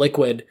in a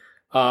liquid,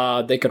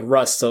 they could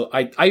rust. So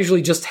I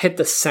usually just hit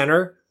the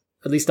center,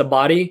 at least the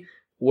body,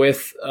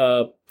 with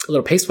a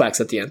little paste wax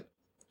at the end,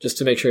 just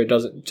to make sure it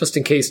doesn't, just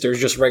in case there's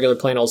just regular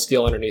plain old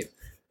steel underneath.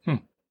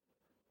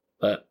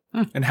 But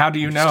And how do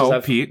you know,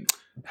 Pete?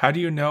 How do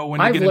you know when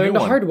you I've get a new learned the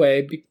one? hard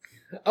way.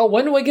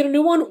 When do I get a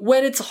new one?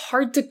 When it's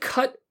hard to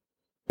cut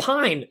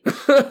pine.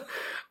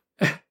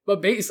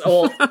 But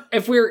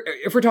if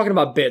we're talking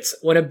about bits,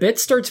 when a bit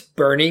starts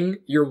burning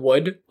your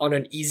wood on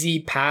an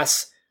easy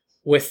pass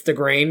with the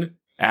grain,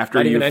 After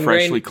not you even end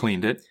freshly grain,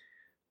 cleaned it.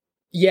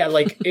 yeah,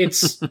 like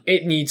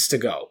it needs to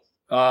go.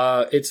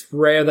 It's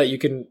rare that you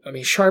can. I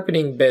mean,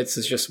 sharpening bits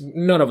is just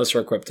none of us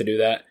are equipped to do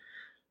that.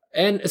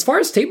 And as far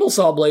as table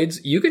saw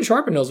blades, you can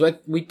sharpen those.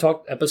 We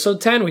talked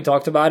episode 10. We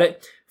talked about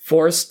it.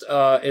 Forrest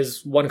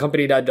is one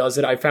company that does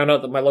it. I found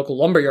out that my local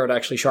lumberyard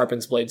actually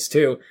sharpens blades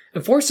too.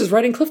 And Forrest is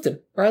right in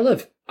Clifton, where I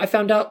live. I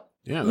found out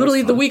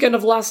literally the weekend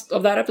of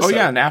that episode. Oh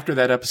yeah, and after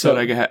that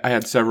episode, I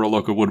had several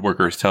local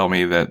woodworkers tell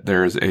me that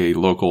there's a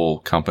local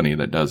company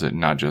that does it,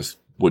 not just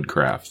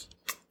woodcrafts.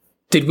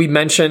 Did we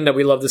mention that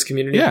we love this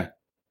community? Yeah,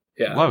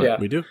 yeah, love it. yeah.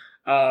 we do.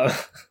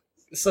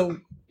 So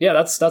yeah,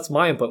 that's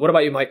my input. What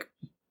about you, Mike?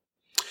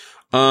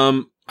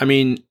 I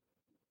mean,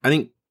 I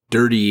think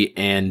dirty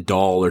and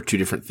dull are two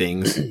different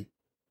things.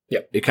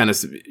 Yep. It kind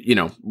of,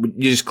 you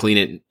just clean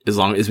it as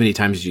many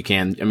times as you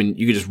can. I mean,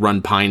 you could just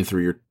run pine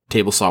through your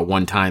table saw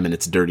one time and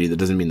it's dirty. That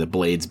doesn't mean the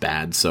blade's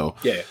bad. So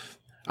Yeah.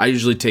 I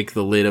usually take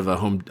the lid of a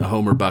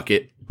Homer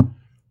bucket,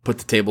 put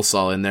the table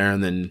saw in there,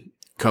 and then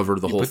cover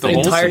the whole put the thing.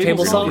 The whole entire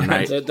table table saw?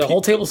 overnight. The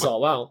whole table saw.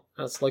 Wow.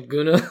 That's like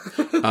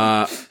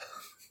Guna.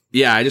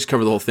 Yeah, I just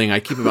cover the whole thing.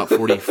 I keep about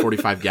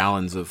 45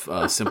 gallons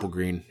of Simple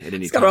Green at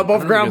any time. got an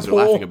above I don't know ground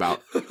what you guys are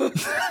laughing pool.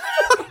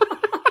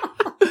 about.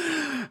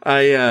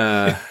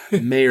 I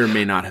may or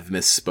may not have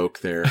misspoke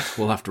there.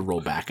 We'll have to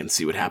roll back and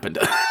see what happened.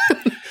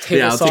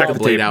 Yeah, I'll saw check the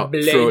blade out,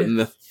 blade. throw it in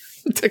the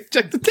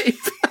check the tape.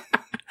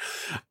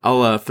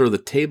 I'll throw the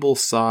table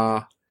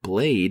saw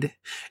blade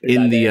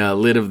in the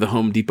lid of the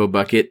Home Depot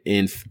bucket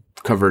and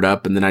cover it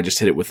up, and then I just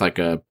hit it with like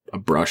a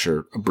brush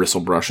or a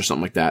bristle brush or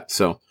something like that.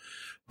 So,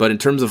 but in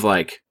terms of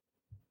like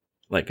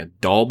a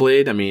dull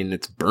blade, I mean,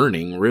 it's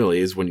burning really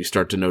is when you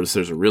start to notice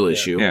there's a real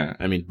issue. Yeah.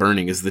 I mean,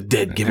 burning is the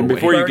dead And giveaway.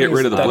 before you get Burning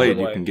rid of is the blade,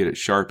 definitely- you can get it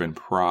sharpened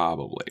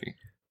probably.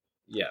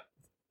 Yeah.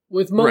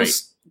 With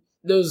most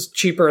those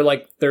cheaper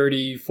like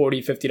 $30,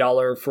 $40,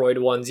 $50 Freud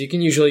ones, you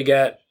can usually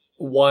get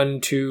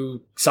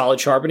 1-2 solid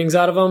sharpenings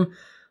out of them.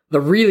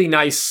 The really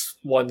nice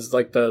ones,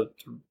 like the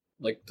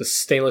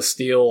stainless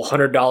steel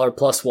 $100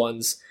 plus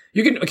ones,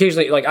 you can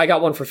occasionally, like I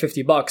got one for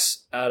 $50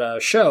 at a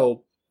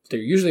show. They're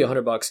usually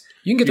 $100.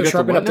 You can get them got the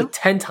sharpened what up to now?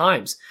 10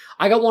 times.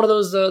 I got one of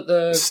those.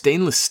 The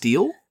Stainless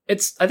steel? I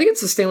think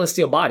it's a stainless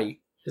steel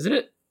body, isn't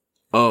it?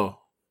 Oh,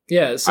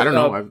 Yeah. So, I don't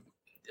know.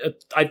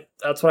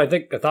 that's what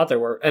I thought they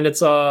were, and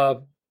it's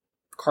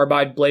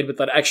carbide blade with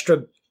that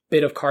extra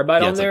bit of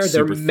carbide on it's there. like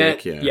They're super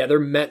meant, thick, yeah. they're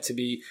meant to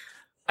be.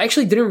 I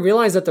actually didn't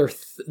realize that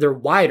they're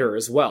wider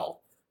as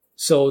well.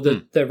 So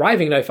the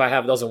riving knife I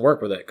have doesn't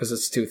work with it because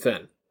it's too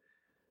thin.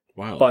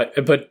 Wow. But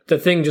the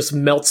thing just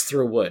melts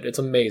through wood. It's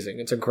amazing.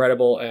 It's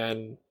incredible,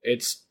 and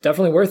it's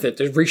definitely worth it.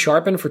 There's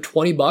resharpen for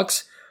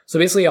 $20. So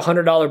basically,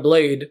 $100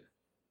 blade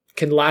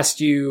can last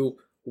you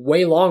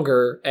way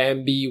longer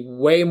and be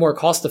way more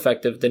cost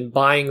effective than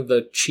buying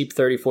the cheap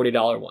 $30,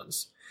 $40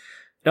 ones.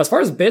 Now, as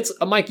far as bits,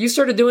 Mike, you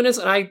started doing this,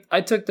 and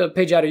I took the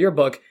page out of your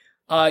book.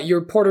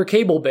 Your Porter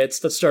cable bits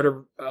that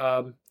started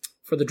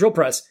for the drill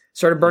press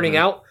started burning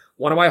out.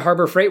 One of my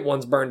Harbor Freight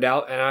ones burned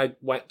out, and I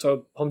went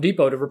to Home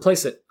Depot to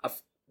replace it.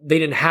 They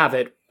didn't have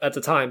it at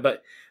the time,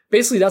 but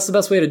basically that's the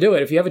best way to do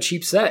it. If you have a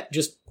cheap set,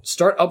 just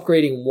start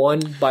upgrading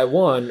one by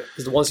one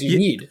is the ones you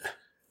need.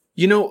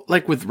 You know,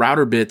 like with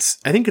router bits,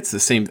 I think it's the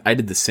same. I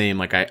did the same.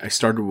 Like I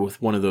started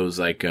with one of those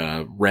like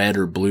red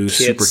or blue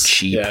super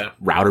cheap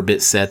router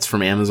bit sets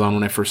from Amazon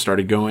when I first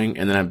started going,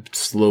 and then I've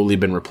slowly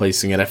been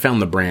replacing it. I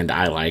found the brand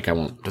I like.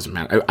 Doesn't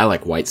matter. I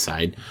like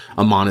Whiteside.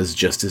 Amana's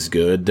just as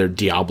good. Their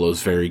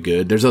Diablo's very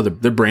good.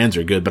 Their brands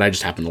are good, but I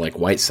just happen to like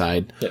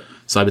Whiteside. Yep.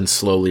 So I've been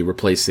slowly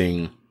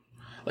replacing.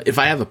 If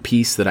I have a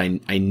piece that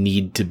I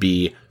need to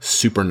be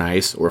super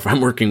nice, or if I'm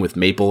working with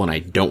maple and I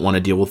don't want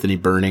to deal with any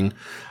burning,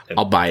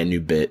 I'll buy a new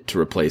bit to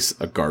replace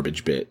a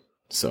garbage bit.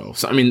 So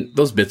I mean,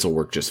 those bits will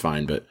work just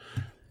fine, but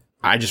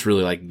I just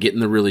really like getting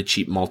the really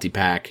cheap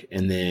multi-pack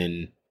and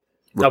then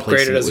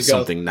replacing it with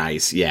something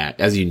nice. Yeah,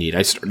 as you need.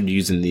 I started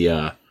using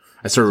I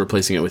started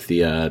replacing it with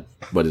the,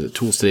 what is it,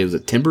 Tools Today? Was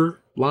it Timber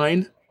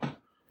line?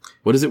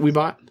 What is it we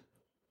bought?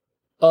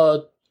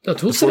 The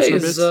Tools Today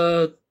is,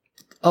 the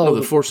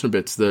Forstner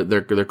bits,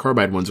 their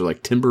carbide ones are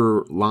like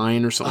Timber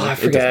line or something. I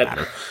forget. It doesn't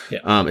matter.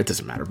 Yeah. It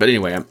doesn't matter. But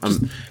anyway,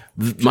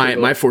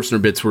 my Forstner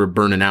bits were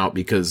burning out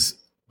because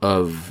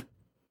of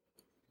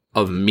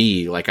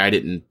me. Like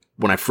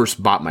when I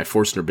first bought my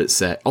Forstner bit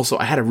set. Also,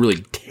 I had a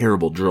really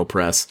terrible drill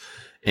press,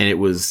 and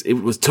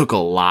it took a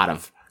lot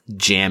of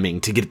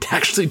jamming to get it to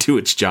actually do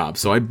its job.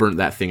 So I burnt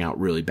that thing out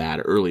really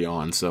bad early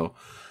on. So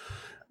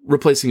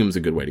replacing them is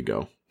a good way to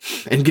go,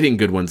 and getting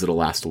good ones that'll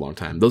last a long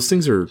time. Those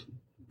things are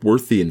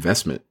worth the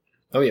investment.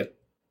 Oh yeah.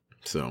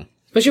 So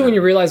especially when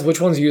you realize which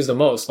ones you use the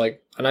most,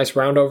 like a nice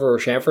roundover or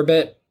chamfer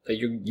bit that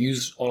you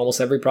use on almost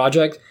every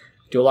project,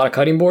 do a lot of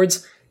cutting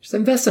boards, just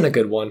invest in a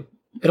good one.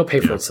 It'll pay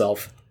for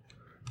itself.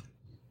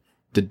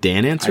 Did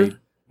Dan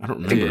answer? I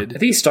don't remember. I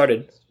think he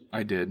started.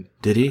 I did.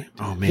 Did he?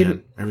 Oh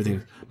man,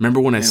 everything. Remember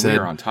when I said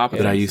on top of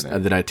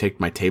that I take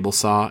my table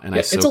saw and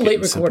I soak it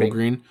in Simple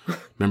Green?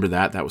 Remember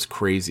that? That was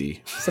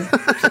crazy.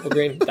 Simple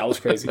Green. That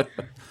was crazy.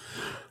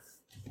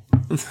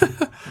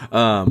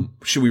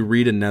 Should we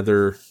read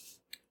another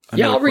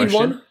I'll read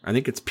question? one. I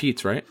think it's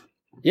Pete's, right?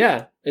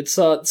 Yeah, it's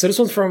so this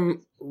one's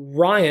from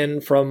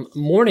Ryan from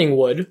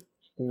Morningwood.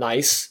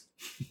 Nice,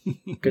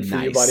 good for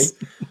you, buddy.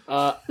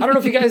 I don't know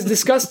if you guys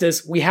discussed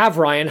this. We have,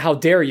 Ryan. How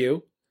dare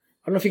you?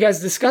 I don't know if you guys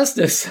discussed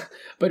this,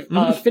 but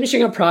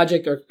finishing a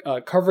project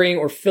or covering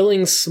or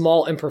filling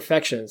small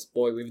imperfections.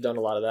 Boy, we've done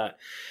a lot of that.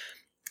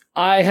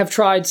 I have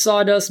tried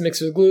sawdust,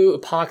 mixed with glue,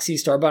 epoxy,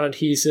 Star-Bond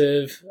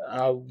adhesive.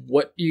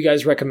 What do you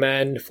guys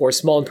recommend for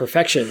small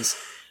imperfections?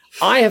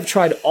 I have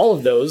tried all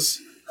of those.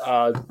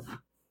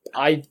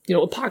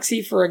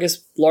 Epoxy for, I guess,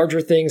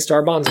 larger things.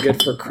 Star-Bond's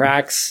good for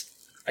cracks.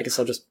 I guess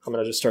I'm going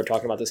to just start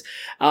talking about this.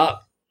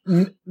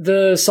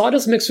 The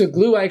sawdust mixed with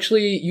glue, I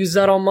actually used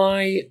that on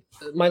my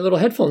little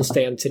headphone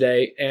stand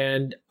today,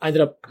 and I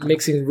ended up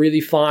mixing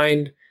really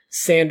fine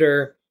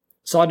sander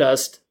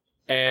sawdust,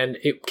 and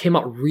it came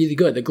out really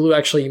good. The glue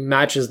actually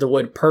matches the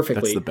wood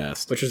perfectly. That's the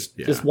best. Which is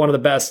just one of the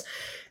best.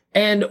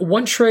 And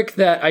one trick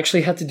that I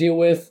actually had to deal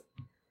with,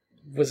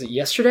 was it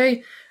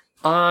yesterday?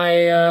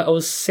 I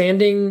was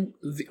sanding.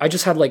 I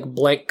just had like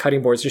blank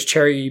cutting boards, just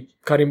cherry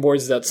cutting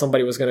boards that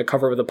somebody was going to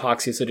cover with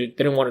epoxy. So they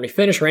didn't want any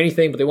finish or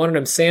anything, but they wanted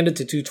them sanded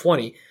to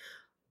 220.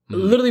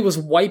 Literally was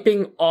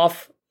wiping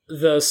off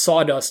the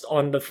sawdust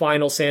on the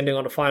final sanding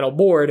on the final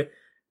board,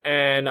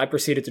 and I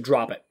proceeded to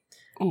drop it.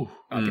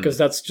 Because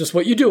that's just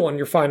what you do on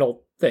your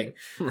final thing.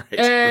 Right.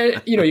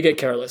 And, you get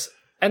careless.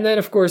 And then,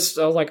 of course,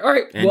 I was like, all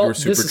right,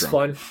 this is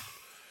fun.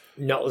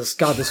 No,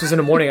 this was in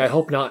the morning. I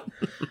hope not.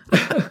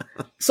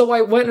 So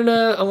I went in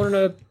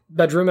a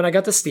bedroom and I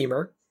got the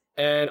steamer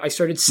and I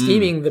started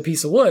steaming the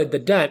piece of wood, the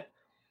dent,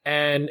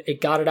 and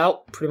it got it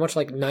out pretty much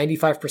like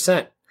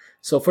 95%.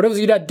 So for those of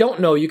you that don't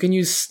know, you can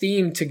use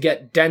steam to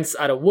get dents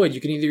out of wood.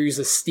 You can either use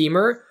a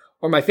steamer,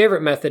 or my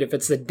favorite method, if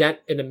it's the dent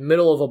in the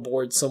middle of a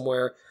board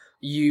somewhere,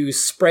 you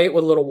spray it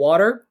with a little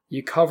water,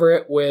 you cover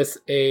it with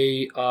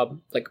a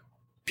like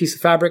piece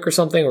of fabric or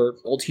something, or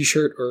old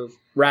t-shirt or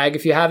rag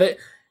if you have it,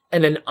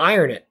 and then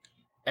iron it.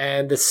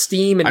 And the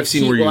steam and the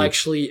heat will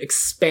actually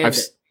expand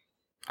it.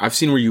 I've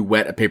seen where you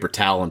wet a paper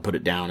towel and put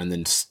it down and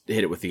then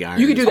hit it with the iron.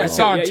 You can do that. I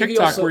saw on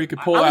TikTok where you could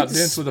pull out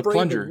dents with a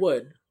plunger.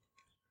 Wood.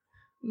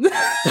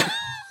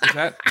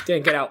 That?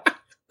 Didn't get out.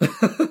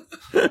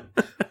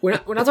 We're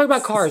not talking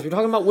about cars. We're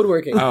talking about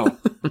woodworking. Oh.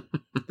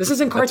 This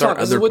isn't car talk.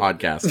 This is our other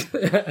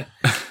podcast.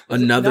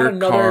 Another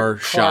car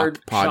shop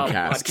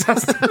podcast.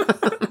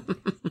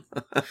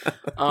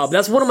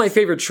 That's one of my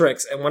favorite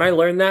tricks. And when I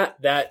learned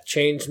that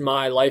changed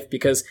my life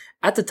because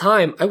at the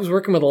time I was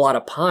working with a lot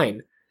of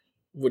pine,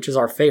 which is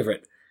our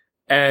favorite.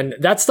 And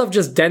that stuff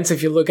just dents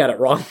if you look at it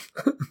wrong.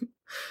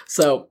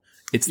 So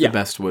it's the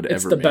best wood ever.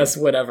 It's the best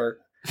wood ever.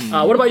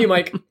 What about you,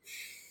 Mike?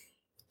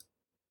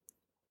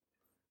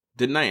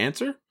 Didn't I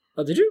answer?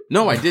 Oh, did you?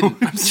 No, I didn't.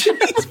 I'm so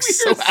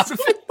out of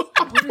it.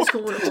 What is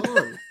going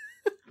on?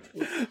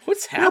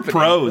 What's happening?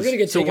 Pros. We're gonna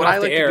get So taken what off I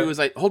the like air. to do is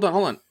hold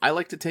on. I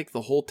like to take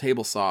the whole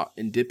table saw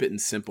and dip it in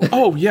simple.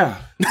 Oh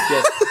yeah.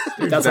 Yes,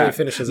 that's how he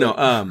finishes it. No,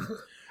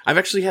 I've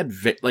actually had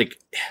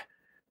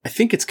I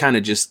think it's kind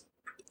of just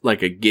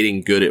like a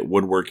getting good at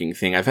woodworking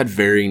thing. I've had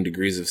varying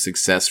degrees of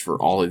success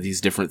for all of these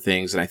different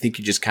things, and I think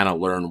you just kind of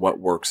learn what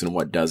works and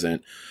what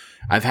doesn't.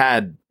 I've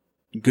had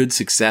good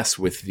success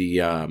with the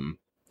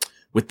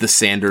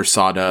sander,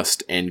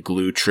 sawdust, and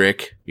glue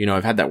trick. You know,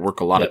 I've had that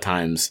work a lot of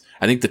times.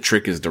 I think the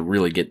trick is to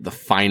really get the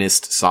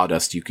finest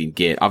sawdust you can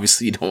get.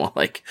 Obviously, you don't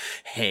want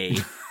hay.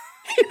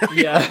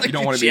 You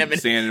don't want to be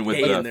sanding with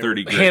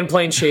 30 grit. Hand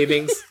plane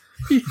shavings.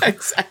 Yeah,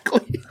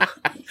 exactly.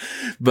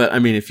 But I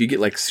mean, if you get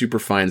like super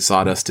fine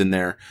sawdust in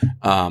there,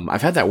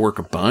 I've had that work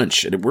a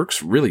bunch and it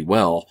works really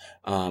well.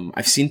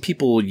 I've seen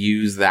people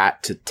use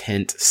that to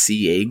tent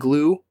CA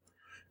glue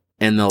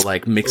and they'll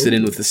like mix it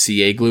in with the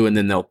CA glue and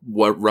then they'll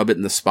rub it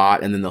in the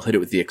spot and then they'll hit it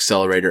with the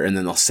accelerator and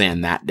then they'll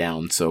sand that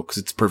down. So, cause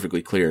it's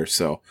perfectly clear.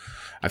 So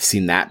I've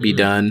seen that be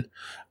done.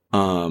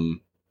 And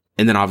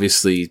then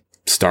obviously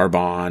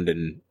Starbond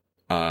and,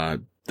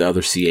 the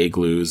other CA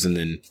glues. And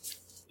then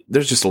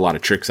there's just a lot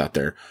of tricks out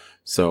there.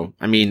 So,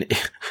 I mean,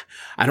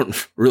 I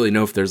don't really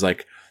know if there's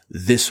like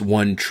this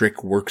one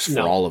trick works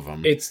for all of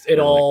them. It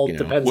all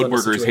depends on the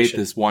woodworkers situation. hate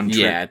this one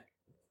trick.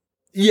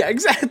 Yeah,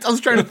 exactly. I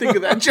was trying to think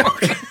of that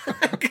joke.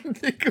 I couldn't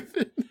think of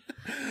it.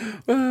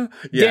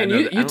 Dan,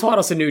 you taught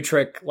us a new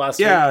trick last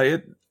week. Yeah,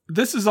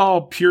 this is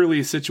all purely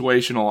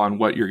situational on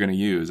what you're going to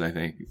use, I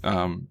think.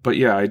 But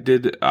yeah,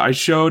 I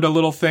showed a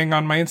little thing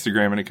on my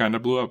Instagram and it kind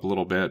of blew up a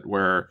little bit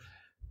where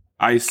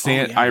I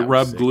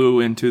rubbed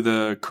glue into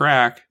the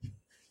crack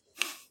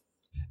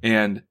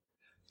and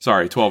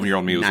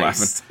 12-year-old me was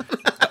laughing.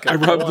 I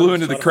rubbed glue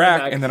into the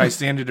crack and then I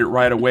sanded it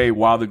right away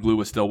while the glue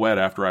was still wet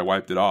after I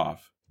wiped it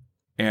off.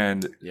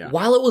 And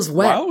while it was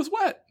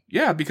wet.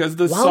 Yeah, because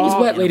while it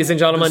was wet, ladies and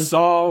gentlemen. The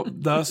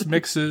sawdust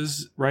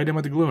mixes right in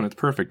with the glue and it's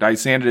perfect. I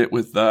sanded it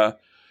with I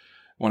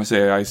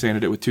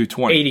sanded it with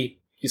 220.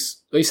 80.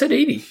 You said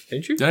 80,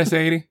 didn't you? Did I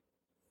say 80?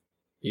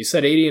 You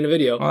said 80 in the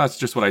video. Well, that's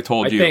just what I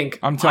told you. Think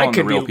I'm telling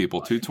the real people,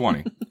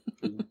 220.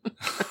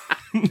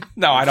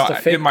 No, I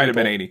don't. It might have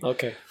been 80.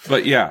 Okay.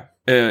 But yeah,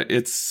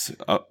 it's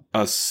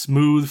a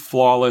smooth,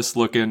 flawless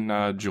looking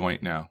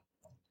joint now.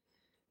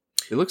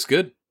 It looks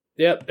good.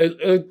 Yeah,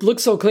 it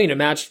looks so clean. It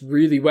matched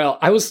really well.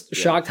 I was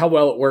shocked how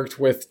well it worked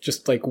with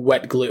just like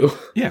wet glue.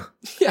 Yeah.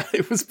 Yeah,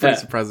 it was pretty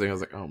surprising. I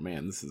was like, oh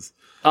man, this is...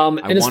 I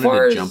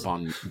wanted to jump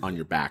on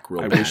your back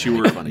real bad. I wish you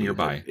were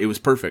nearby. It was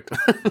perfect.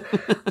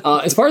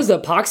 As far as the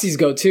epoxies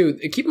go too,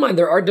 keep in mind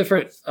there are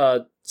different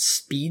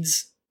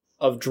speeds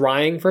of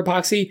drying for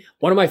epoxy.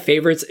 One of my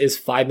favorites is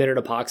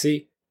 5-minute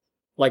epoxy.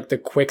 Like the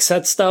quick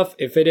set stuff.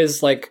 If it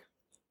is like,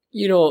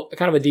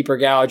 kind of a deeper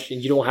gouge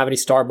and you don't have any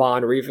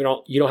Starbond or even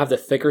you don't have the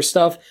thicker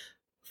stuff,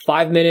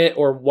 5-minute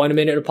or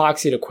 1-minute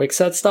epoxy to quick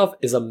set stuff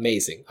is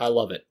amazing. I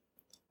love it.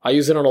 I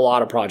use it on a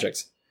lot of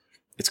projects.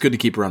 It's good to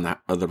keep around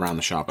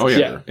the shop. Oh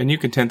yeah. And you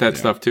can tint that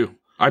stuff too.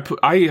 I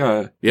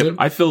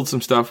filled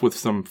some stuff with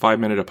some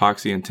 5-minute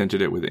epoxy and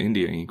tinted it with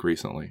India ink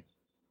recently.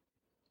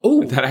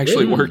 Oh, that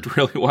actually worked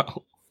really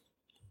well.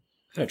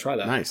 I'm gonna try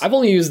that. Nice. I've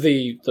only used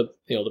the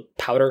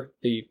powder,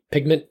 the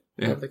pigment,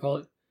 whatever they call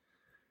it.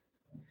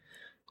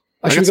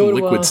 I got some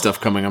liquid stuff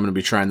coming. I'm going to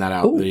be trying that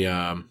out. Ooh.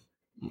 The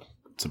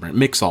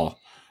Mix-All.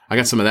 I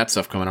got some of that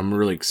stuff coming. I'm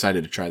really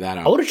excited to try that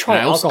out. I want to try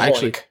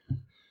alcoholic.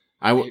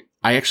 I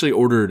actually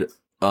ordered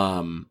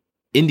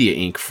India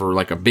ink for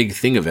like a big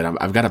thing of it.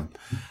 I got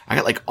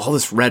like all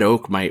this red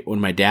oak. When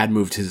my dad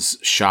moved his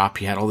shop,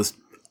 he had all this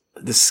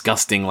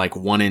disgusting like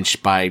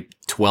 1-inch by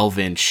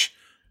 12-inch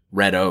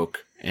red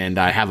oak. And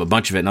I have a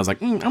bunch of it, and I was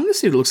like, I'm going to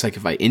see what it looks like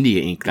if I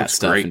India ink that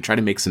stuff and try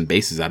to make some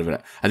bases out of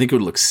it. I think it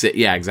would look sick.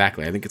 Yeah,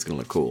 exactly. I think it's going to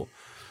look cool.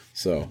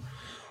 So,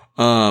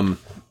 I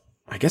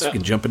guess we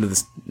can jump into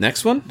this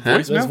next one. Huh?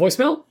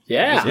 Voicemail?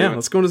 Yeah. Yeah,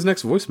 let's go into this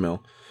next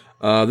voicemail.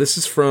 This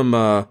is from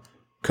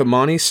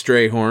Kamani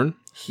Strayhorn.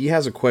 He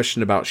has a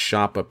question about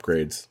shop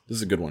upgrades. This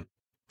is a good one.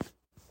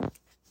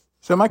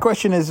 So my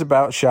question is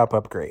about shop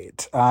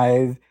upgrades.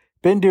 I've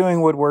been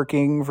doing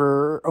woodworking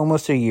for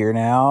almost a year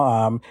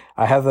now.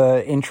 I have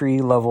a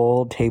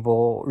entry-level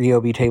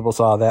Ryobi table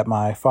saw that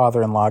my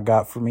father-in-law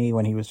got for me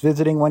when he was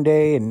visiting one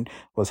day and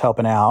was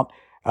helping out.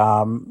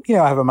 I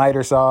have a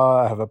miter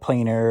saw, I have a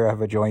planer, I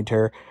have a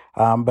jointer,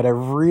 but I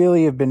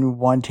really have been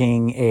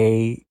wanting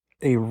a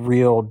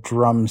real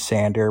drum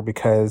sander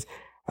because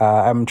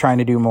I'm trying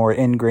to do more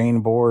in-grain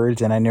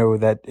boards, and I know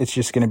that it's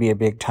just going to be a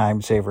big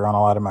time saver on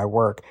a lot of my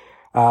work.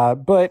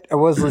 But I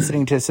was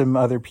listening to some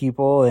other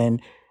people,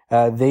 and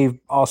they've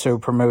also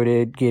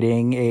promoted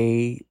getting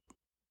a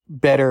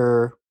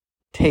better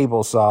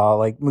table saw,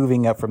 like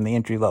moving up from the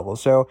entry level.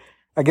 So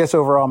I guess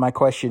overall my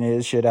question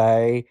is, should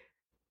I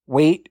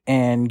wait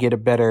and get a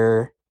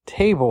better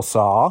table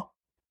saw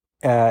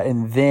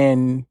and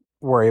then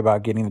worry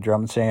about getting the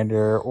drum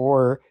sander,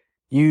 or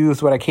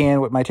use what I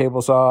can with my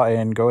table saw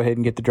and go ahead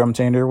and get the drum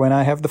sander when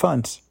I have the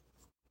funds?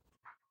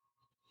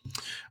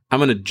 I'm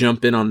going to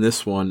jump in on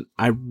this one.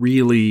 I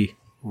really,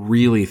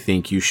 really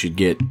think you should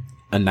get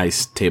a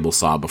nice table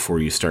saw before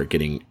you start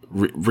getting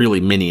really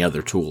many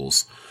other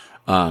tools.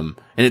 And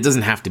it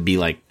doesn't have to be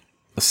like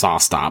a saw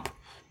stop,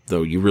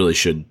 though you really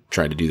should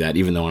try to do that,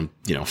 even though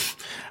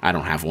I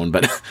don't have one,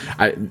 but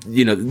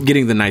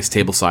getting the nice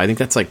table saw, I think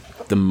that's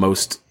like the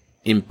most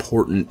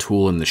important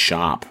tool in the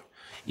shop,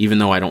 even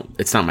though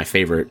it's not my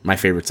favorite. My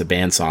favorite's a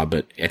bandsaw,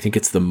 but I think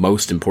it's the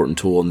most important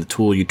tool and the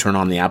tool you turn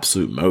on the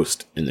absolute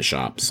most in the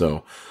shop.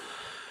 So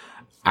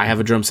I have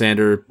a drum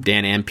sander.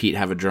 Dan and Pete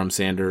have a drum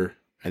sander.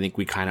 I think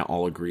we kind of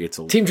all agree it's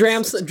a Team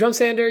drum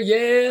sander.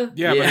 Yeah.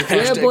 Yeah,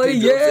 But buddy.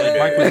 Yeah.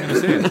 Mike was going to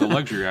say it's a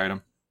luxury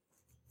item.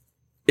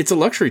 It's a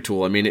luxury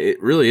tool. I mean,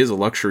 it really is a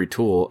luxury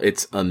tool.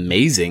 It's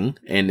amazing.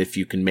 And if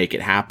you can make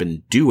it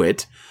happen, do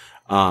it.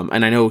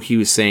 And I know he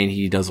was saying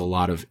he does a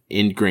lot of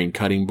end grain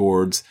cutting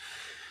boards.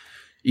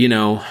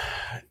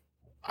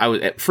 I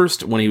was at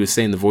first when he was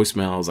saying the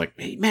voicemail, I was like,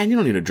 "Hey man, you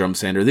don't need a drum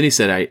sander." Then he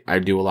said, "I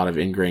do a lot of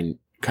end grain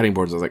cutting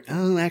boards." I was like,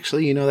 "Oh,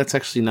 actually, that's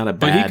actually not a bad."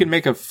 But he can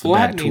make a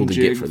flattening to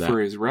jig get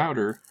for his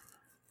router,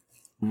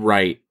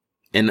 right?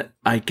 And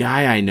a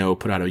guy I know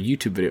put out a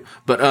YouTube video,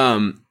 but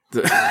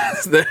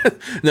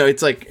no,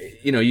 it's like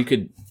you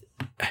could.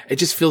 It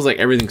just feels like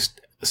everything's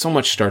so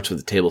much starts with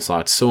the table saw.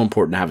 It's so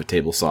important to have a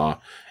table saw.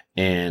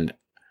 And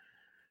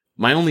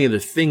my only other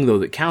thing, though,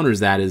 that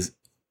counters that is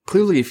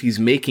clearly if he's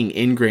making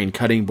end grain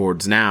cutting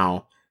boards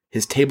now,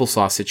 his table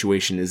saw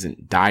situation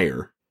isn't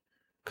dire.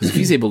 Because if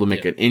he's able to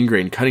make an end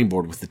grain cutting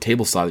board with the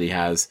table saw that he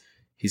has,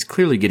 he's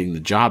clearly getting the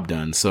job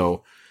done.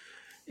 So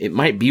it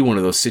might be one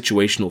of those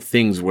situational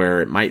things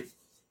where it might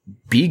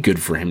be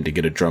good for him to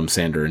get a drum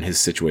sander in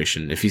his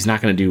situation if he's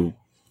not going to do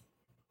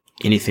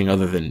anything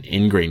other than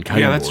end grain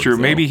cutting boards. Yeah, that's true.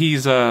 Though.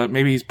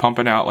 Maybe he's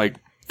pumping out like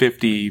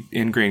 50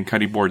 end grain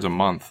cutting boards a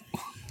month.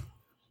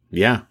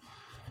 Yeah.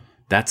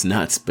 That's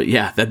nuts. But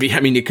yeah,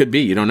 it could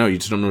be. You don't know. You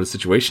just don't know what the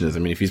situation is. I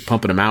mean, if he's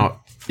pumping them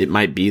out, it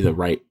might be the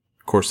right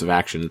course of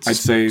action.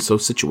 It's so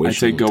situational. I'd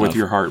say go tough. with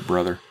your heart,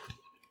 brother.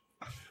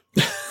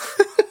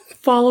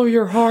 Follow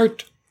your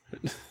heart.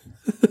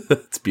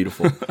 It's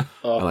beautiful.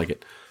 I like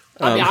it.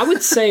 I mean, I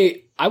would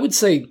say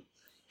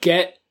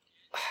get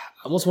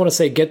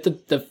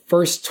the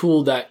first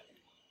tool that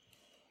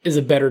is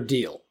a better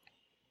deal.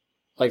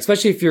 Like,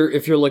 especially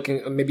if you're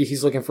looking, maybe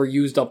he's looking for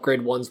used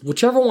upgrade ones.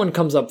 Whichever one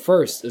comes up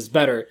first is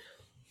better.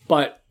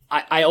 But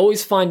I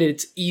always find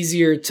it's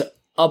easier to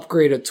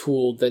upgrade a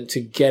tool than to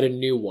get a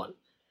new one.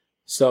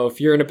 So if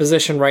you're in a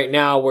position right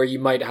now where you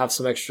might have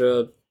some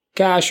extra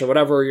cash or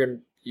whatever,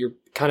 you're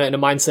kind of in a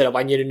mindset of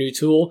I need a new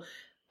tool,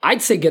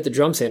 I'd say get the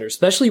drum sander,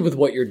 especially with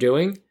what you're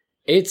doing.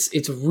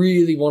 It's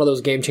really one of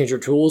those game changer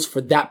tools for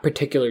that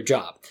particular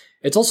job.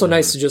 It's also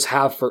nice to just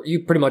have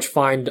you pretty much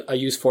find a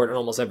use for it in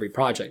almost every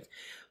project.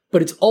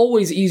 But it's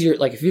always easier,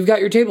 like if you've got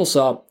your table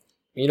saw,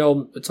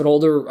 it's an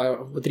older,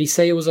 what did he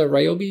say? It was a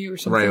Ryobi or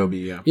something?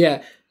 Ryobi,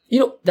 yeah.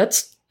 Yeah.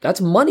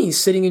 That's money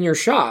sitting in your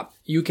shop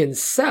you can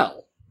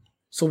sell.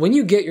 So when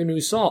you get your new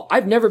saw,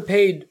 I've never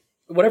paid,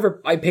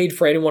 whatever I paid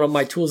for any one of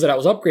my tools that I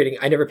was upgrading,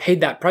 I never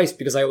paid that price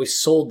because I always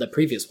sold the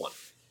previous one.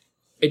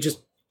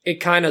 It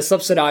kind of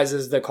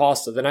subsidizes the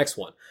cost of the next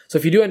one. So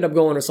if you do end up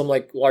going to some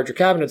like larger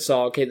cabinet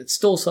saw, okay, that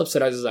still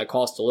subsidizes that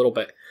cost a little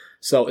bit.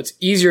 So it's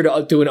easier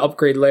to do an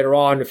upgrade later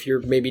on if you're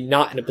maybe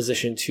not in a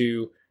position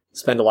to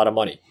spend a lot of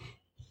money.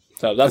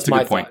 So that's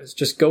my thought. Is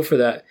just go for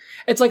that.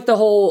 It's like the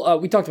whole,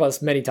 we talked about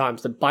this many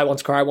times, the buy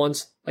once, cry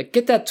once. Like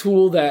get that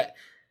tool that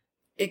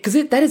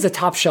is a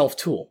top shelf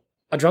tool.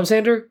 A drum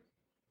sander,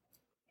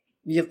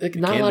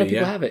 not a lot of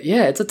people have it.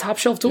 Yeah, it's a top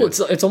shelf tool.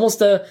 Yeah. It's almost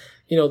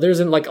there's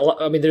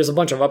a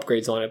bunch of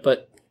upgrades on it,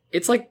 but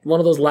it's like one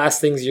of those last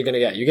things you're going to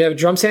get. You get a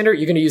drum sander,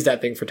 you're going to use that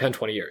thing for 10,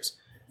 20 years.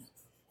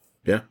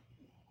 Yeah.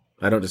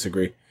 I don't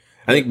disagree.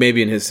 I think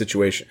maybe in his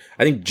situation,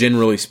 I think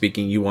generally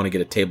speaking, you want to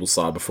get a table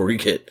saw before you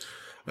get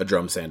a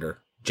drum sander,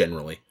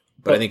 generally.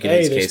 But I think in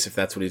his case, if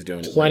that's what he's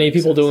doing, plenty of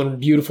people doing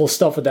beautiful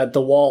stuff with that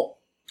DeWalt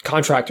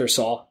contractor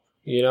saw,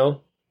 Yeah.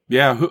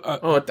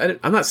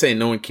 I'm not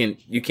saying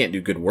you can't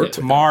do good work.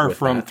 Tamar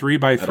from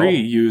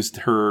 3x3 used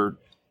her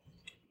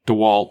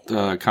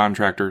DeWalt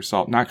contractor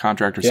saw, not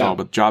contractor saw,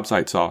 but job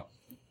site saw.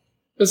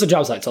 It's a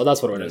job site saw.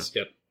 That's what it is.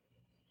 Yep.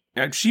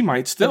 And she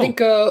might still. I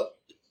think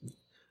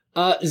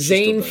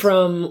Zane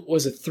from,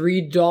 was it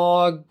Three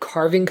Dog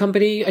Carving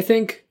Company, I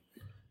think?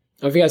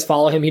 I don't know if you guys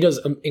follow him. He does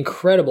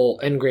incredible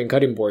end grain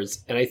cutting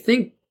boards. And I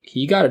think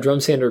he got a drum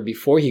sander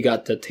before he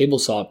got the table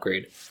saw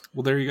upgrade.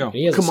 Well, there you go.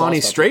 Kamani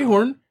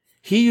Strayhorn,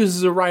 he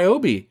uses a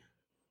Ryobi.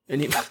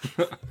 And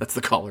that's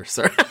the caller,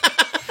 sorry.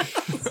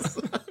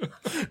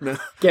 No.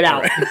 Get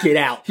out. Get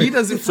out. He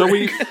doesn't. So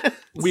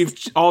we've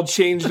all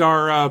changed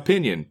our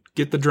opinion.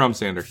 get the drum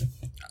sander.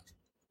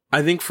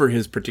 I think for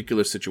his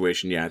particular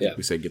situation, I think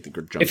we say get the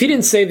drum. If he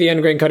didn't say the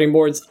end grain cutting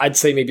boards, I'd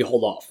say maybe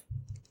hold off.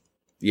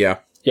 Yeah.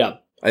 Yeah.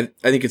 I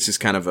think it's just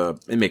kind of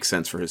it makes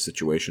sense for his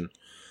situation.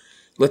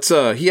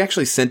 He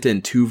actually sent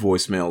in 2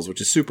 voicemails,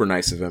 which is super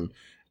nice of him.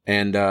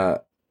 And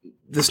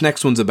this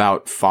next one's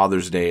about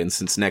Father's Day. And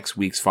since next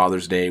week's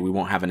Father's Day, we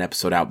won't have an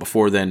episode out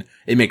before then.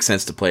 It makes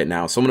sense to play it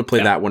now. So I'm going to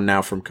play that one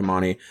now from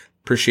Kamani.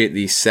 Appreciate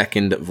the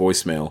second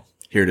voicemail.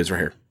 Here it is right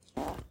here.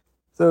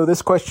 So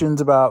this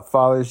question's about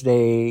Father's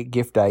Day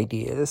gift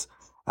ideas.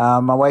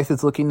 My wife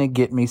is looking to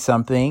get me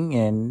something,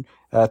 and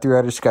through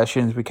our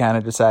discussions, we kind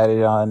of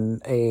decided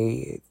on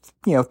a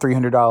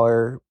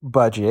 $300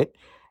 budget.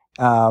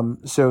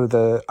 So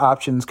the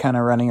options kind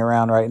of running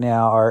around right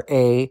now are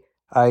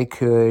I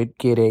could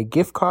get a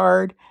gift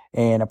card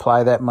and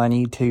apply that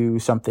money to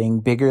something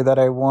bigger that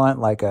I want,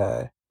 like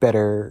a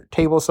better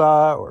table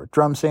saw or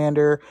drum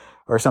sander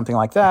or something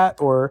like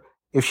that. Or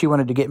if she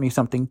wanted to get me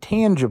something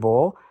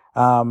tangible,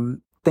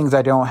 things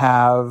I don't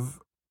have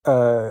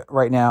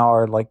right now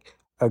are like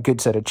a good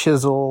set of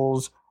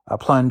chisels, a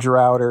plunge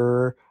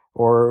router,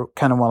 or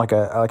kind of want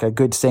like a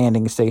good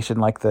sanding station,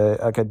 like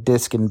a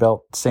disc and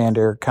belt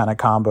sander kind of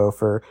combo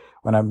for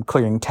when I'm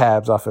clearing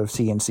tabs off of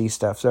CNC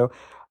stuff. So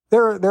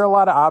there are a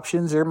lot of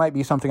options. There might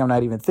be something I'm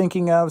not even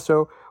thinking of.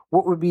 So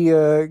what would be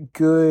a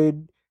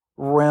good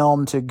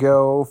realm to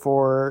go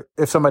for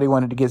if somebody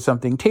wanted to get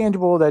something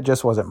tangible that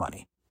just wasn't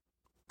money?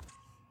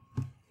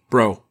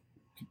 Bro,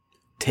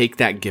 take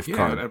that gift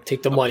card.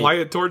 Take the money. Apply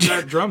it towards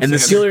that drum And the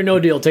sander. Deal or no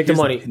deal. Take the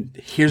money.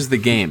 Here's the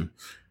game.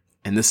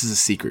 And this is a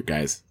secret,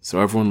 guys.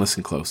 So everyone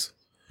listen close.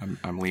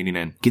 I'm leaning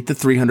in. Get the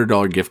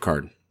 $300 gift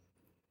card.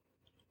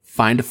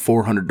 Find a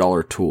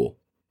 $400 tool.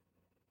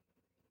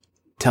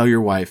 Tell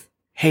your wife,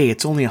 hey,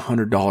 it's only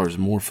 $100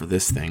 more for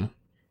this thing.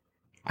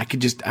 I'm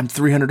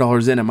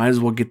 $300 in. I might as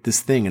well get this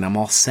thing and I'm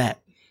all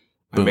set.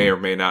 I may or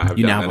may not have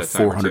you done now that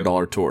have a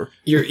 $400 tour.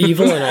 You're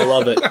evil and I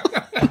love it.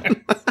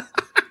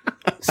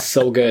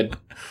 So good.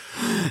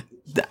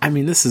 I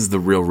mean, this is the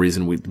real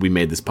reason we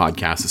made this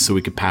podcast, is so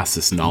we could pass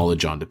this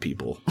knowledge on to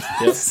people.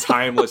 Yep.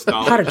 Timeless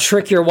knowledge. How to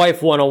trick your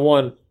wife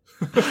 101.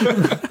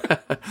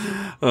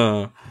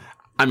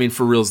 I mean,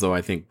 for reals though,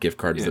 I think gift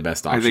card is the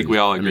best option. I think we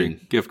all agree. I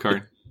mean, gift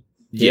card.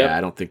 Yeah, Yep.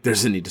 I don't think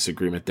there's any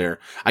disagreement there.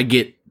 I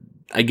get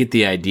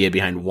the idea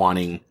behind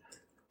wanting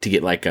to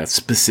get like a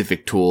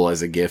specific tool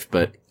as a gift,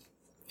 but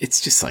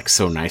it's just like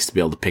so nice to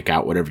be able to pick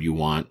out whatever you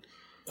want.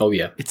 Oh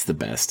yeah. It's the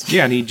best.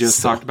 Yeah, and he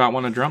just talked about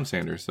one of drum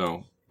sanders,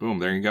 so boom,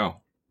 there you go.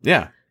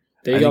 Yeah.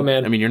 There you go,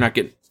 man. I mean, you're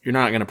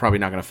probably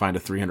not gonna find a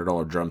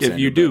 $300 drum sander. If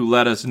you do,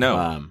 let us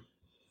know.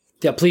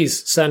 Yeah,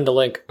 please send a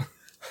link.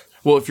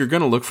 Well, if you're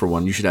going to look for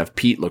one, you should have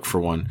Pete look for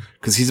one,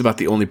 because he's about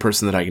the only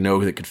person that I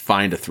know that could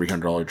find a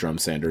 $300 drum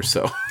sander.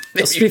 So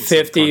It's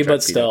 350,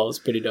 but still, it's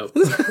pretty dope.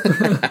 Do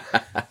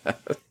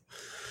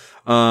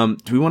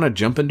we want to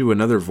jump into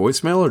another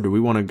voicemail, or do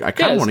we want to? I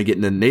kind of want to get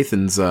into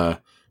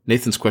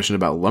Nathan's question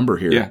about lumber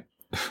here. Yeah,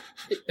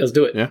 let's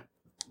do it. Yeah.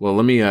 Well,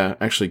 let me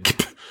actually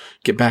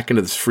get back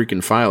into this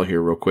freaking file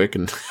here real quick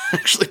and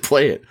actually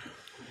play it.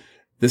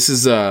 This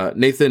is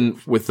Nathan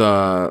with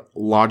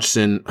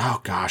Lodgson. Oh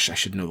gosh, I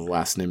should know the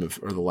last name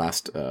or the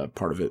last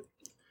part of it.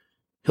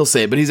 He'll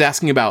say it, but he's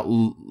asking about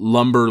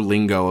lumber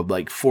lingo of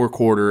like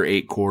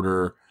 4/4,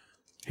 8/4.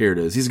 Here it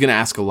is. He's going to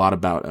ask a lot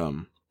about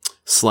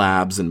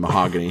slabs and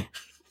mahogany.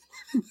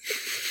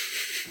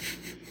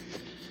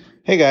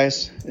 Hey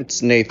guys,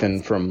 it's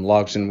Nathan from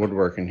Logs and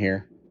Woodworking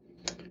here.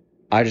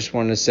 I just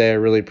wanted to say I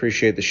really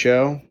appreciate the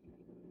show,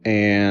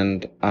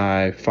 and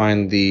I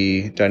find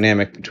the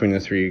dynamic between the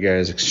three of you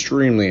guys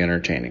extremely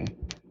entertaining.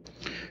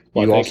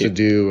 Well, you thank also you.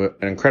 do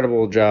an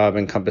incredible job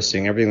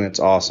encompassing everything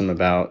that's awesome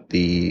about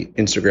the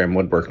Instagram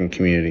woodworking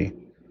community,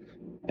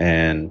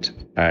 and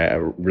I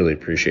really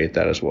appreciate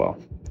that as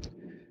well.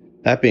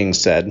 That being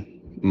said,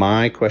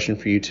 my question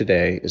for you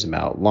today is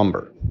about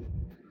lumber.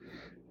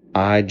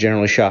 I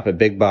generally shop at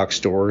big box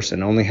stores,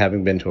 and only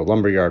having been to a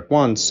lumber yard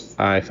once,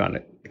 I found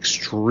it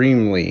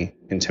extremely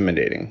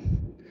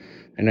intimidating.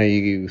 I know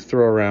you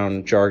throw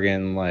around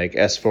jargon like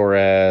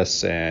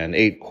S4S and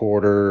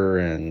 8/4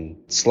 and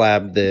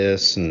slab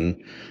this,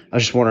 and I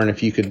was just wondering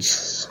if you could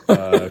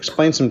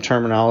explain some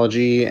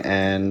terminology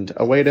and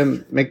a way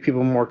to make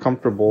people more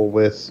comfortable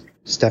with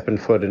stepping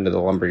foot into the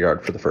lumber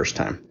yard for the first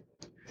time.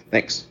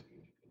 Thanks.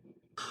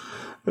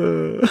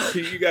 you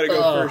got to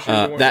go first.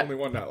 You're the only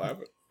one not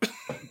laughing.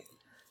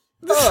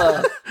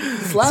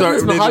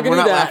 Sorry, Nathan,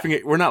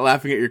 we're not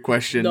laughing at your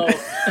question. No.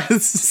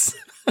 This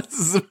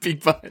is a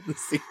peek behind the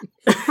scenes.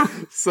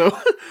 So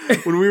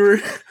when we were,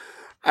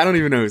 I don't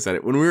even know who said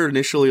it. When we were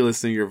initially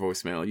listening to your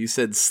voicemail, you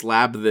said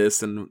slab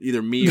this, and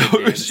either me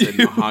or Dan said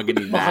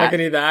mahogany that.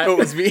 Mahogany that. No, it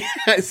was me.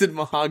 I said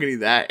mahogany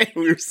that. And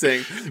we were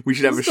saying we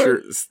should have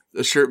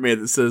a shirt made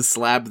that says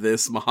slab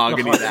this,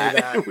 mahogany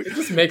that. It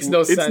just makes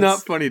no sense. It's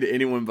not funny to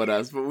anyone but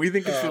us, but we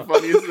think it's the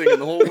funniest thing in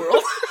the whole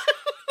world.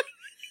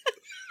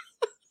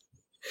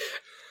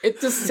 It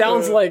just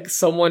sounds like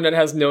someone that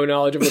has no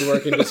knowledge of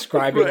woodworking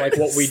describing like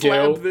what we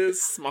Slab do.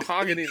 this,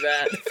 mahogany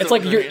that. It's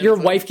like your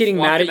wife getting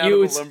mad at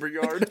you. It's,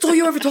 lumberyard. that's all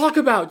you ever talk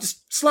about.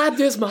 Just slab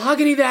this,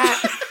 mahogany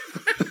that.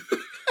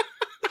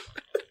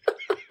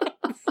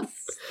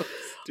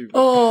 Stupid.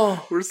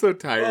 Oh, We're so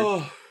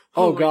tired.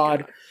 oh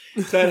God.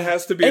 That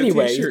has to be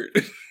Anyway. a t-shirt.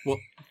 Well,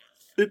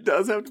 it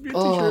does have to be a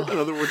t-shirt. In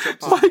other words, a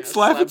Like podcast.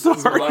 slapping so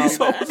Slab hard, this, he's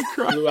mahogany almost that.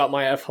 crying. Blew out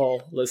my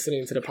F-hole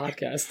listening to the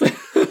podcast.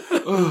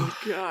 Oh,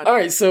 God. All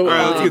right, so All right,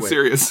 let's Anyway. get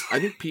serious. I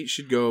think Pete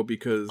should go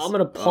because I'm going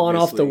to pawn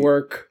off the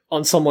work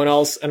on someone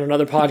else and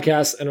another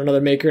podcast and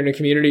another maker in the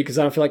community because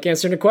I don't feel like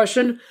answering the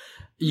question.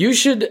 You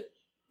should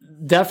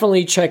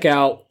definitely check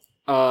out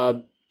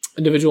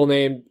individual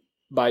name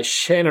by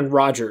Shannon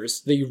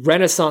Rogers, the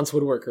Renaissance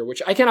woodworker,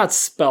 which I cannot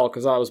spell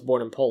because I was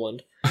born in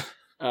Poland.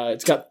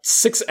 It's got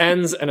 6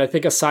 N's and I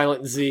think a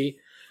silent Z.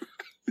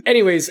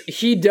 Anyways,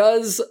 he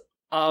does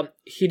a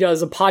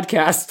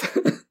podcast.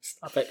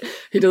 Stop it.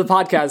 He does a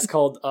podcast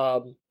called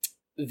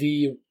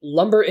the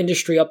Lumber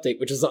Industry Update,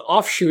 which is an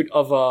offshoot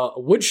of a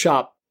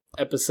woodshop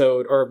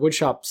episode or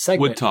woodshop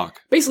segment. Wood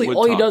talk. Basically, Wood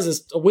all he talk. does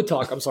is a wood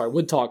talk. I'm sorry,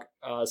 wood talk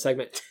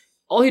segment.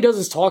 All he does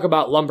is talk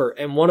about lumber,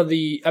 and one of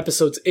the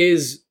episodes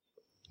is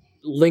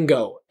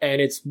lingo, and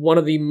it's one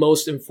of the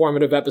most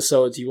informative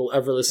episodes you will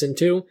ever listen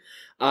to.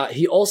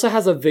 He also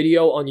has a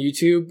video on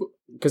YouTube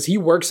because he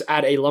works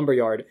at a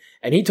lumberyard,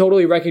 and he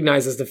totally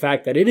recognizes the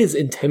fact that it is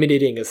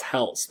intimidating as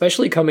hell,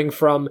 especially coming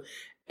from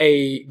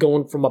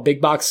going from a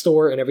big box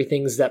store and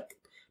everything's that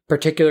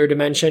particular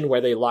dimension where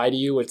they lie to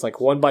you. It's like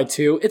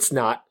 1x2. It's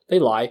not. They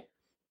lie.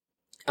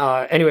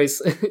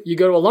 Anyways, you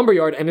go to a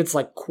lumberyard and it's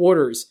like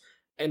quarters.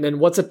 And then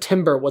what's a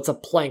timber? What's a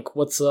plank?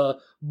 What's a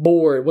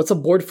board? What's a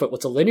board foot?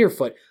 What's a linear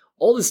foot?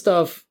 All this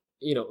stuff,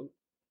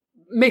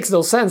 makes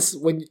no sense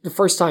when the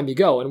first time you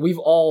go. And we've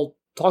all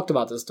talked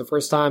about this. The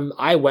first time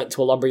I went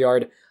to a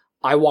lumberyard,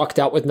 I walked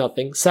out with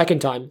nothing. Second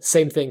time,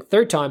 same thing.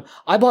 Third time,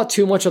 I bought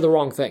too much of the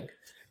wrong thing.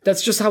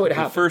 That's just how it The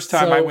happened. first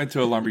time So- I went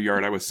to a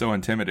lumberyard, I was so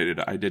intimidated,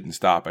 I didn't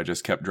stop. I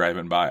just kept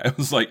driving by. I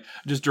was like,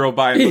 just drove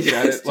by and looked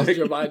at it. Just Like,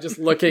 drove by, just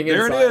looking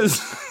there inside, it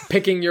is.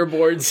 picking your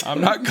boards. I'm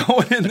not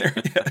going in there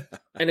yet.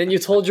 And then you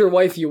told your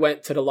wife you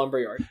went to the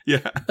lumberyard.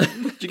 Yeah.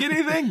 Did you get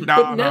anything? No,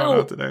 But now, no,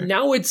 not today.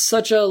 now it's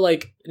such a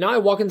now I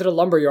walk into the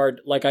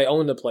lumberyard like I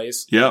own the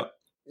place. Yep.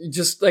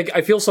 Just like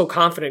I feel so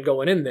confident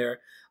going in there.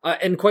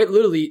 And quite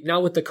literally, now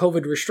with the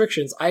COVID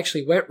restrictions, I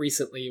actually went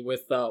recently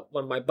with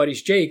one of my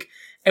buddies, Jake,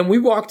 and we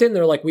walked in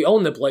there like we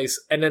own the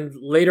place. And then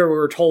later we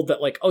were told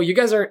that like, oh, you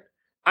guys aren't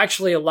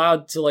actually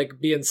allowed to like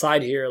be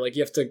inside here. Like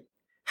you have to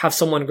have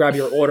someone grab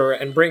your order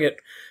and bring it.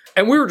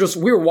 And we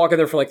were walking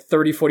there for like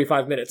 30,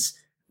 45 minutes.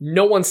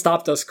 No one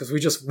stopped us because we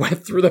just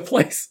went through the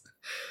place.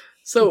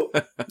 So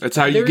That's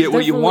how you There's get what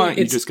you definitely- want.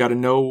 You it's- just got to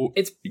know.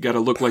 it's You got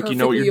to look like you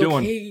know what you're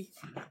perfectly doing.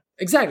 okay.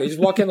 Exactly. Just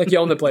walk in like you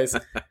own the place.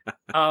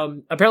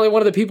 Apparently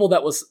one of the people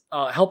that was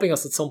helping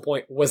us at some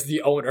point was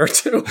the owner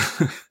too.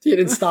 He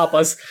didn't stop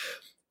us.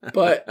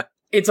 But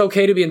it's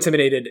okay to be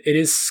intimidated. It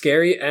is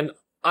scary. And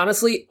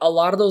honestly, a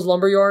lot of those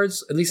lumber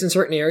yards, at least in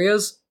certain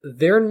areas,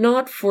 they're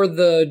not for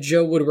the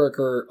Joe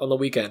woodworker on the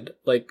weekend.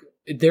 Like,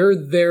 they're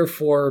there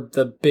for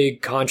the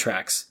big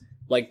contracts.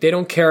 Like, they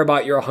don't care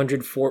about your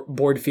 100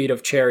 board feet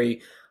of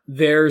cherry.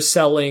 They're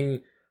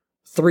selling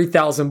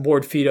 3,000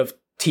 board feet of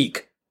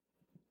teak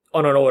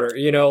on an order,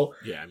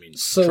 Yeah, I mean,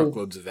 So-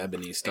 truckloads of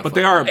ebony stuff. But like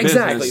they are a that. business.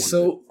 Exactly.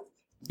 So,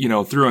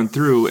 Through and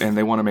through, and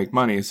they want to make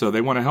money, so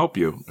they want to help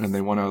you, and they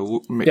want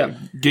to Yeah.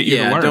 get you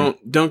to Yeah, learn.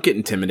 don't get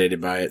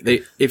intimidated by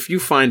it. If you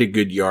find a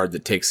good yard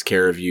that takes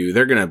care of you,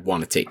 they're gonna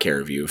want to take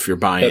care of you. If you're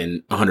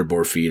buying 100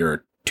 board feet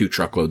or 2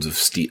 truckloads of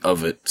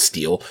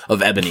steel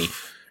of ebony,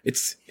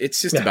 it's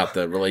just about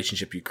the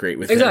relationship you create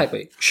with them.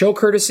 exactly. Show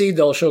courtesy,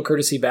 they'll show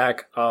courtesy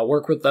back.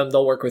 Work with them,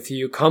 they'll work with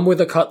you. Come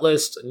with a cut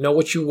list, know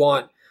what you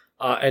want,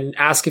 and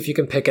ask if you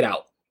can pick it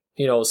out.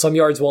 Some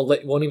yards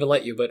won't even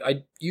let you, but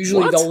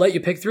usually What? they'll let you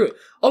pick through it.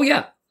 Oh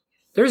yeah,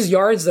 there's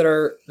yards that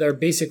are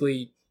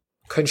basically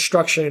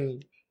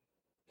construction,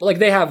 like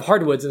they have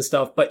hardwoods and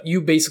stuff, but you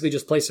basically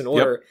just place an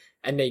order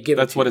and they give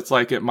That's it to what you. it's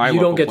like at my You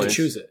local don't get place. to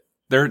choose it.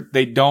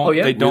 They don't Oh,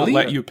 yeah? they don't Really?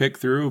 let you pick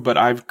through, but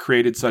I've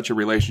created such a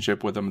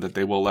relationship with them that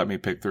they will let me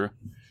pick through.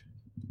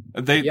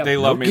 They Yep.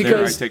 love me there. I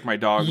Because take my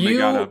dog. And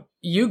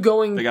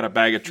they got a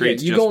bag of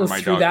treats you just going for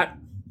my through dog. that.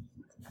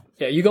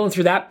 Yeah, you going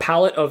through that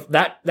pallet of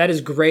that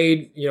is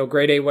grade,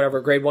 grade A,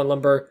 whatever, grade 1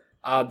 lumber.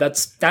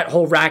 That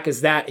whole rack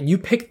is that, and you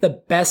pick the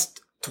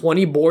best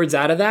 20 boards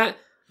out of that.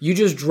 You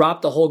just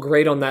drop the whole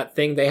grade on that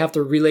thing. They have to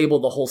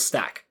relabel the whole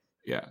stack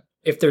Yeah.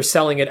 if they're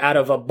selling it out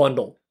of a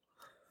bundle.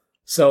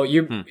 So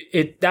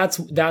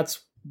that's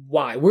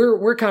why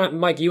we're kind of,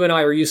 Mike, you and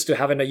I are used to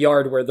having a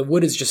yard where the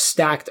wood is just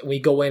stacked and we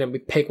go in and we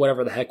pick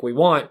whatever the heck we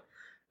want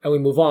and we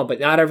move on. But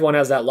not everyone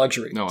has that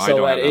luxury. No, I So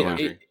don't have that it-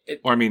 luxury.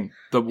 it- Or I mean,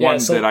 the one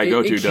so that I go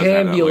it to doesn't can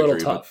have that be a little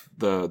luxury, tough.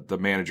 but the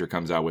manager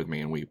comes out with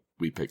me and we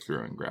pick through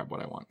and grab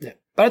what I want. Yeah.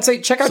 But I'd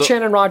say check out So-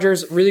 Shannon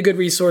Rogers. Really good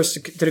resource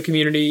to the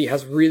community.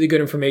 Has really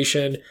good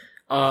information.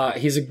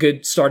 He's a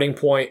good starting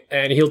point,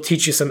 and he'll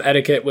teach you some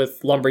etiquette with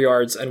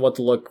lumberyards and what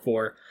to look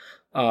for.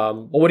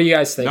 But what do you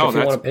guys think? No, if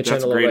you want to pitch in a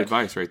that's little great bit.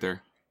 advice right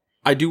there.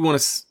 I do want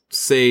to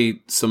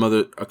say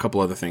a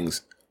couple other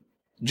things.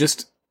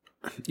 Just,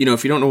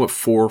 if you don't know what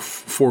four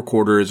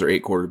quarters or 8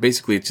 quarters,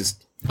 basically it's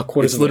just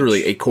it's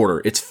literally a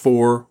quarter. It's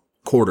 4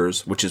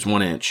 quarters, which is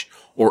 1 inch,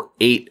 or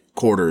 8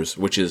 quarters,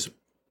 which is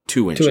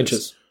 2 inches. 2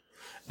 inches.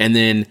 And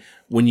then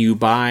when you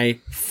buy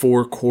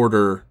 4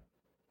 quarter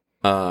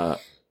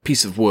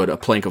piece of wood, a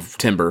plank of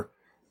timber,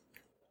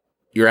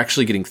 you're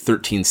actually getting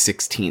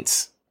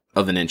 13/16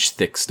 of an inch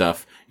thick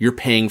stuff. You're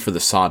paying for the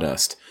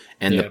sawdust,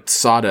 and the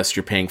sawdust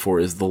you're paying for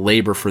is the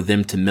labor for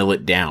them to mill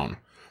it down.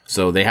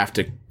 So they have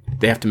to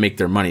make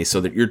their money,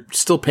 so that you're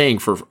still paying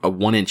for a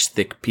 1 inch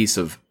thick piece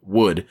of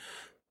wood,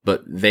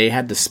 but they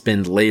had to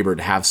spend labor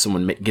to have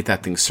someone get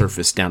that thing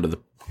surfaced down to the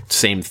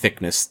same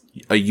thickness,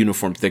 a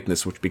uniform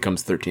thickness, which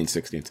becomes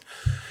 13/16.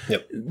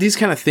 Yep. These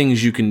kind of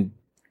things you can.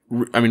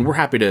 We're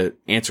happy to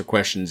answer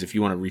questions if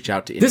you want to reach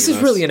out to any This of is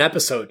us. really an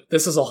episode.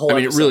 This is a whole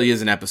episode. It really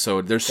is an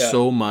episode. There's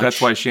so much. That's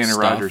why Shannon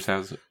stuff. Rogers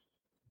has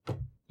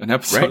an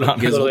episode on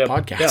He has it. a whole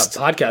Literally podcast.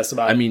 podcast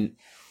about it.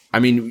 I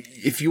mean,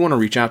 if you want to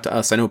reach out to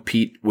us, I know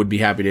Pete would be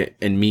happy to,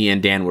 and me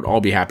and Dan would all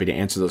be happy to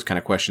answer those kind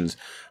of questions.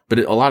 But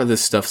a lot of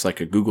this stuff's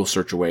like a Google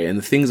search away. And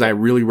the things I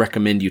really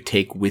recommend you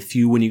take with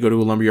you when you go to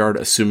a lumberyard,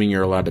 assuming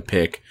you're allowed to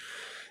pick,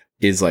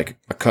 is like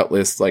a cut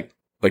list, like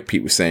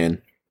Pete was saying.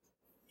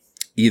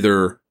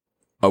 Either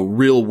a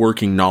real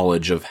working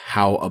knowledge of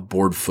how a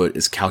board foot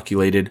is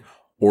calculated,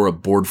 or a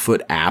board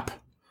foot app.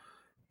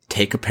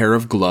 Take a pair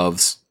of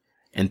gloves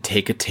and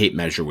take a tape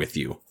measure with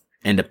you,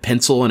 and a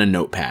pencil and a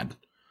notepad,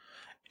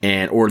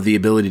 or the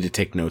ability to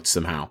take notes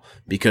somehow,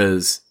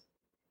 because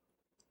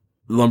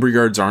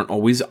lumberyards aren't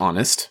always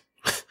honest.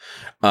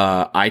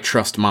 I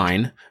trust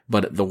mine,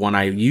 but the one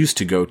I used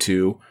to go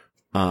to,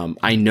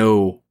 I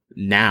know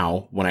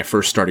now when I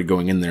first started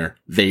going in there,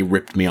 they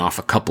ripped me off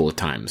a couple of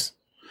times.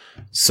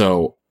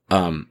 So,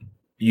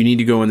 you need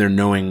to go in there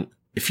knowing,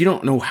 if you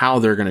don't know how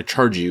they're going to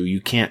charge you, you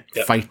can't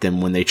fight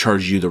them when they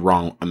charge you the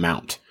wrong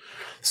amount.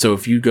 So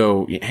if you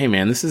go, hey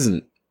man, this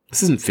isn't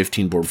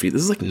 15 board feet.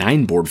 This is like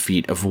 9 board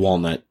feet of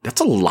walnut.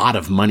 That's a lot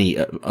of money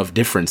of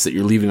difference that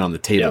you're leaving on the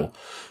table. Yep.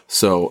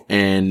 So,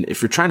 and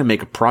if you're trying to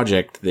make a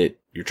project that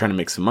you're trying to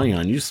make some money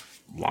on, you just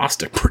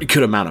lost a pretty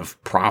good amount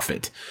of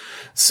profit.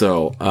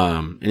 So,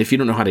 and if you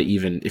don't know how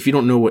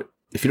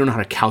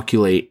to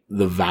calculate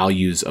the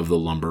values of the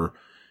lumber,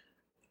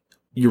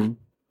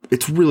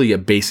 it's really a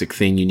basic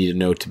thing you need to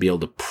know to be able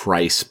to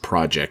price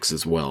projects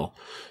as well.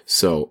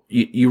 So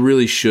you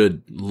really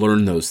should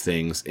learn those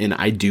things. And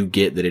I do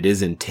get that it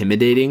is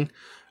intimidating,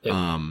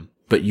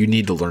 but you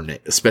need to learn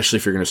it, especially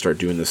if you're going to start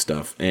doing this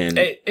stuff. And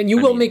you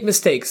will make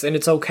mistakes, and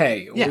it's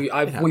okay.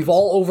 Yeah, we've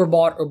all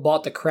overbought or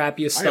bought the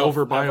crappiest stuff. I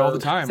overbuy all the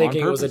time,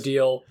 thinking it was a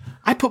deal.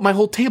 I put my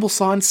whole table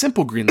saw in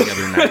Simple Green the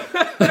other night.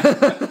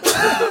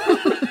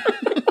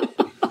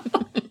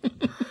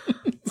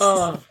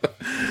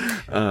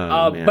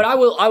 But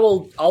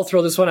I'll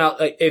throw this one out.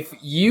 If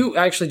you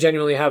actually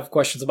genuinely have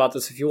questions about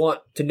this, if you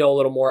want to know a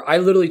little more, I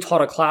literally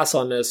taught a class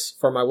on this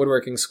for my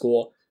woodworking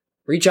school.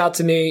 Reach out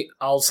to me.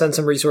 I'll send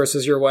some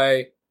resources your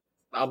way.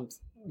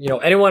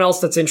 Anyone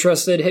else that's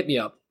interested, hit me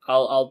up.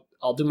 I'll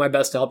do my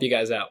best to help you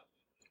guys out.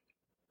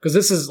 Because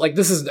this is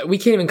we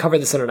can't even cover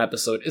this in an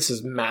episode. This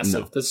is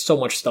massive. No. There's so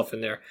much stuff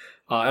in there.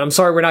 And I'm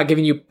sorry we're not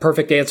giving you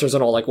perfect answers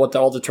on all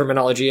the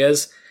terminology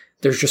is.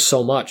 There's just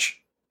so much.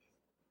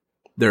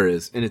 There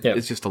is, and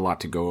it's just a lot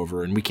to go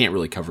over, and we can't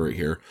really cover it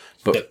here.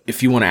 But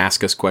if you want to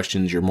ask us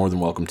questions, you're more than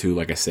welcome to,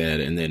 like I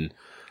said. And then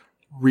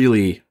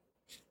really,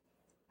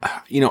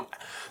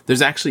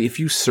 there's actually, if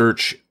you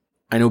search,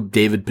 I know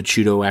David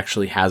Picciuto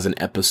actually has a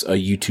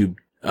YouTube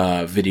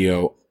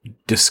video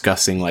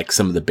discussing like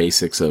some of the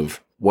basics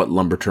of what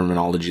lumber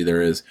terminology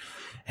there is.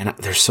 And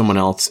there's someone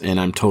else, and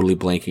I'm totally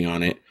blanking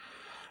on it.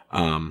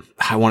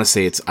 I want to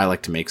say I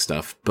like to make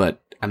stuff,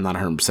 but I'm not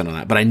 100% on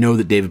that. But I know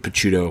that David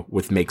Picciuto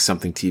with Make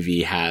Something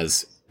TV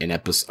has an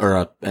episode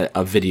or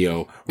a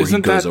video where he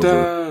goes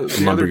over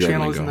the other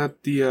channel? Isn't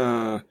that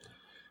the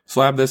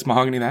Slab This,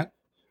 Mahogany That?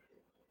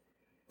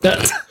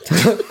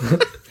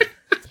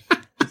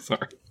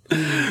 Sorry.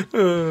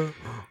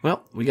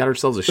 Well, we got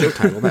ourselves a show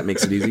title. That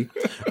makes it easy.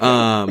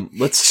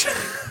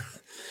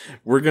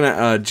 We're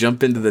gonna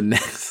jump into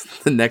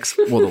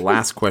the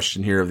last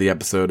question here of the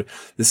episode.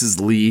 This is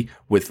Lee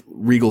with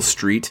Regal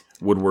Street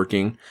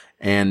Woodworking,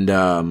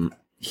 and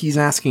he's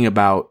asking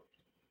about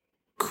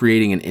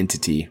creating an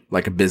entity,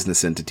 like a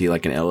business entity,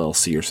 like an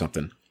LLC or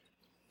something.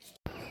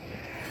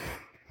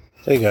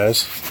 Hey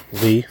guys,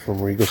 Lee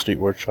from Regal Street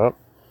Workshop.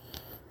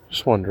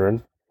 Just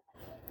wondering,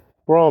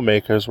 we're all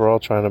makers, we're all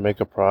trying to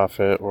make a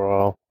profit, we're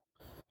all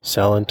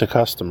selling to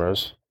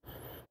customers.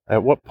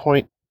 At what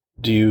point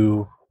do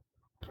you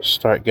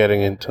start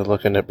getting into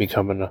looking at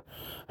becoming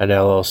an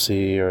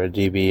LLC or a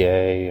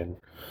DBA and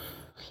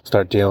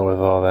start dealing with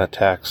all that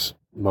tax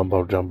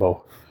mumbo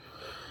jumbo?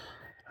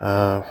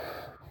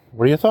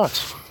 What are your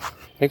thoughts?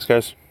 Thanks,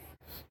 guys.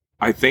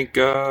 I think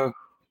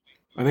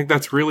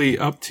that's really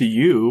up to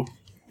you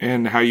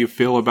and how you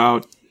feel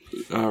about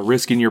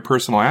risking your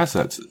personal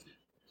assets.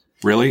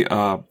 Really,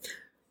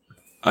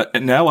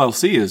 an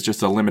LLC is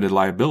just a limited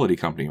liability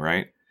company,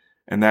 right?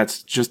 And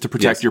that's just to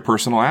protect your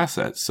personal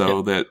assets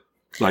so that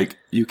like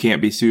you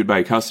can't be sued by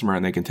a customer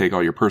and they can take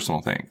all your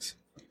personal things.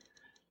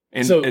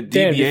 And so, a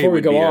Dan, DBA before we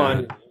would go be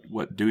on,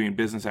 doing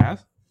business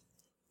as?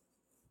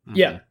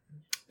 Yeah.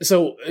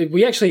 So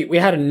we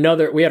had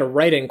a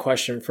write-in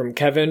question from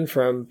Kevin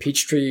from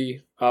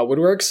Peachtree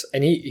Woodworks,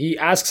 and he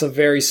asks a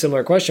very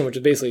similar question, which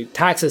is basically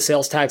taxes,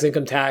 sales tax,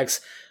 income tax,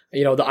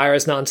 the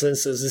IRS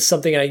nonsense. Is this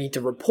something I need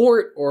to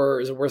report,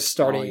 or is it worth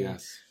starting? Oh,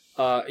 yes.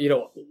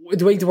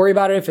 Do I need to worry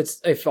about it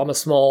if I'm a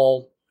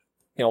small,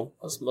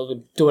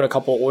 doing a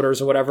couple orders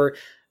or whatever?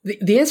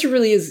 The answer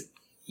really is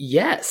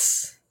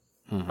yes,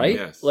 right?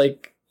 Yes.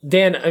 Like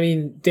Dan,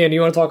 do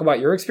you want to talk about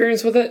your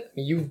experience with it?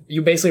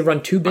 You basically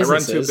run two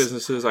businesses. I run two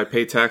businesses. I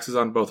pay taxes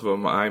on both of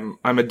them. I'm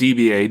a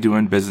DBA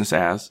doing business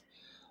as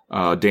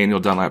Daniel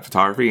Dunlap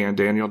Photography and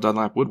Daniel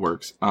Dunlap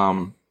Woodworks.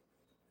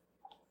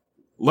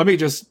 Let me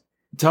just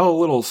tell a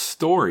little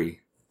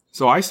story.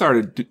 So I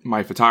started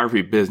my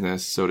photography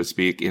business, so to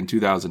speak, in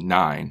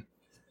 2009,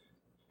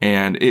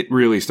 and it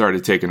really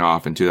started taking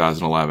off in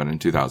 2011 and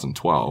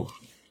 2012,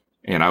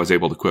 and I was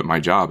able to quit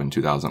my job in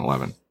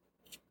 2011.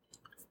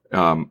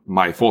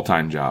 My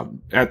full-time job.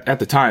 At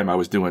the time, I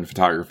was doing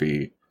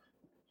photography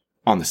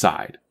on the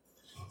side,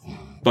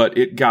 but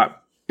it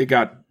got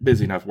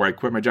busy enough where I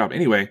quit my job.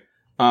 Anyway,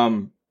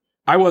 I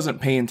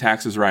wasn't paying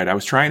taxes right. I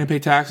was trying to pay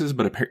taxes,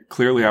 but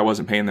clearly I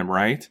wasn't paying them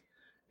right.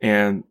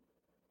 And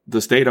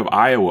the state of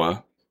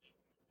Iowa,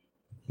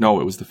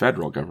 no, it was the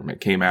federal government,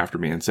 came after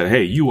me and said,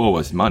 hey, you owe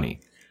us money.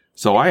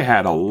 So I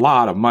had a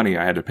lot of money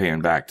I had to pay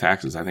in back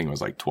taxes. I think it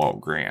was like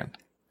 $12,000.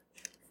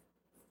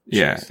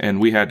 Yeah, and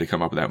we had to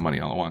come up with that money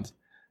all at once.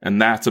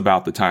 And that's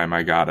about the time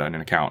I got an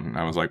accountant.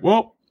 I was like,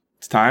 well,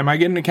 it's time I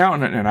get an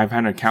accountant. And I've had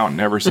an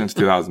accountant ever since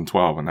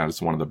 2012. And that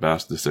is one of the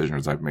best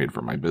decisions I've made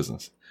for my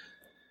business.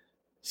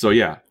 So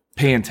yeah,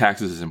 paying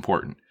taxes is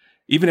important.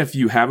 Even if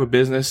you have a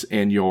business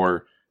and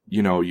you're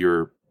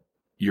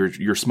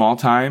small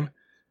time,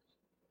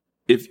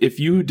 if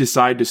you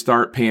decide to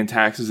start paying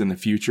taxes in the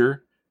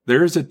future,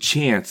 there's a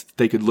chance that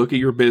they could look at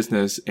your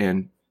business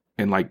and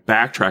like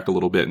backtrack a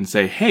little bit and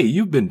say, hey,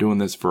 you've been doing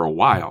this for a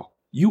while.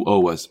 You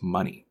owe us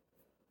money.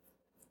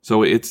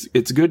 So it's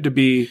good to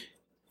be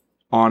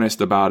honest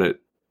about it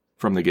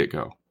from the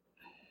get-go.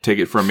 Take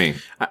it from me.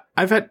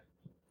 I've had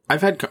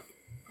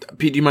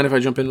Pete, do you mind if I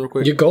jump in real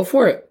quick? You go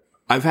for it.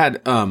 I've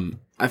had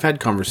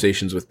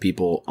conversations with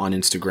people on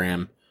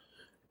Instagram,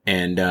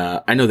 and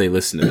I know they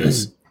listen to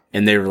this,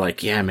 and they were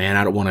like, yeah, man,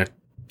 I don't want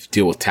to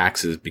deal with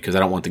taxes because I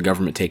don't want the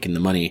government taking the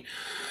money.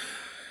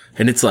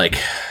 And it's like,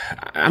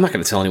 I'm not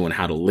going to tell anyone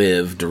how to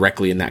live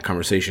directly in that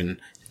conversation.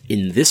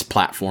 In this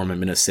platform, I'm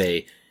going to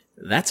say,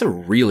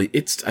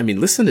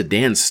 listen to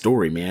Dan's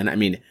story,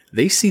 man.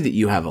 They see that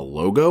you have a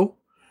logo.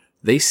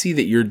 They see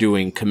that you're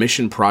doing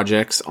commission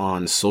projects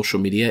on social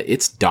media.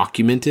 It's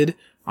documented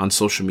on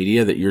social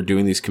media that you're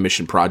doing these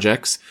commission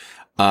projects.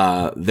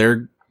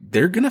 They're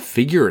going to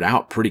figure it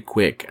out pretty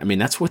quick.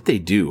 That's what they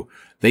do.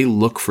 They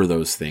look for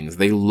those things.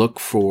 They look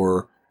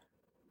for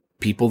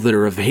people that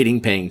are evading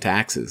paying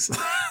taxes.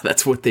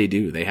 That's what they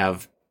do. They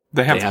have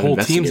whole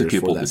teams of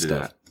people to do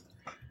that.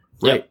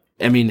 Right.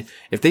 Yep.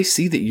 If they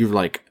see that you're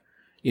like,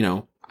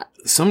 a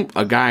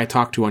guy I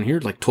talked to on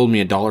here like told me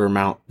a dollar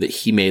amount that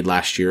he made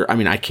last year.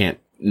 I can't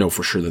know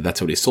for sure that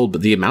that's what he sold,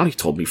 but the amount he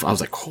told me, I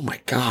was like, oh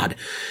my God,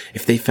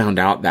 if they found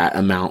out that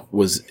amount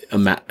was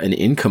an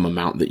income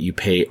amount that you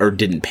pay or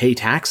didn't pay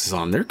taxes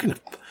on,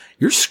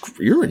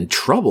 you're in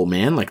trouble,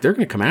 man. Like they're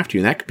going to come after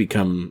you, and that could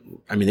become,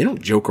 they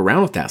don't joke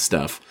around with that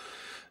stuff.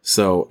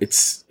 So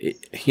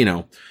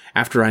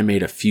after I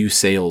made a few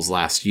sales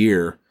last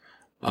year,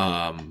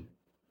 I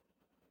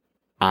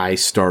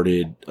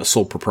started a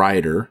sole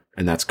proprietor,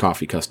 and that's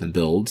Coffee Custom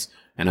Builds,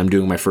 and I'm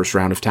doing my first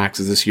round of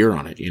taxes this year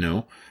on it,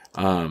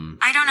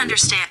 I don't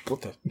understand.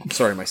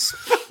 Sorry, my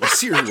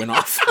Siri went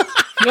off.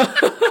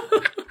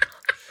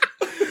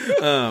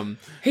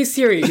 Hey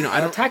Siri, I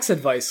don't tax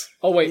advice.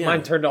 Oh wait,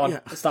 mine turned on. Yeah.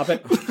 Stop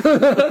it.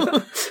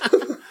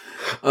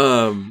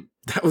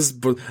 That was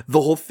the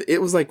whole.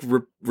 It was like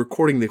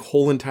recording the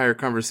whole entire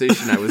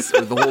conversation.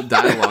 The whole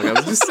dialogue. I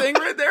was just saying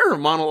right there, a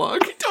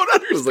monologue. I don't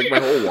understand. It was like my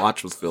whole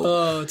watch was filled.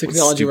 Oh,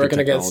 technology working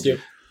against you.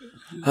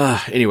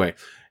 Anyway,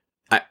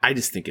 I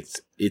just think it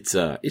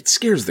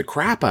scares the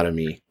crap out of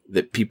me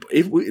that people.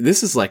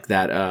 This is like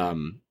that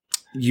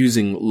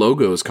using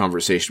logos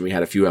conversation we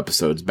had a few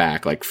episodes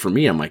back. Like for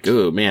me, I'm like,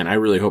 oh man, I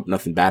really hope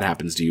nothing bad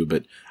happens to you,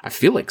 but I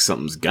feel like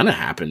something's gonna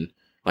happen.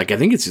 Like I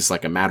think it's just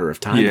like a matter of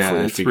time.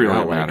 Yeah, it's really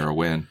a matter of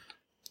when.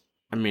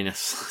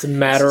 It's a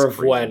matter of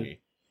when.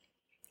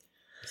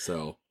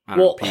 So, I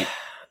don't know, Pete.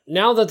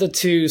 Now that the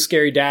two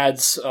scary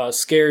dads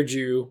scared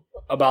you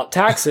about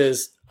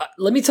taxes,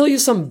 let me tell you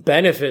some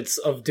benefits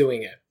of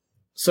doing it.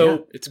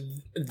 So,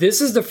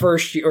 this is the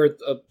first year,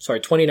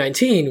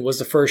 2019 was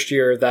the first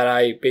year that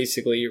I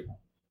basically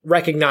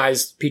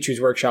recognized Peachtree's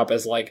Workshop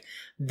as like,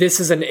 this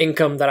is an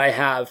income that I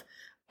have.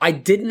 I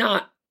did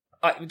not,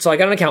 so I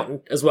got an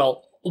accountant as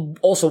well.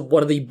 Also,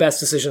 one of the best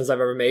decisions I've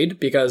ever made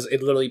because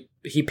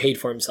he paid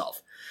for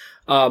himself.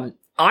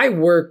 I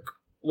work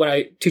when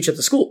I teach at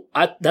the school.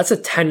 That's a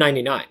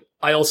 1099.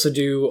 I also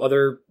do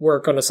other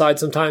work on the side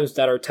sometimes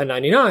that are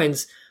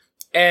 1099s.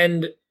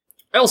 And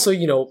I also,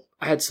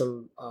 I had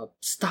some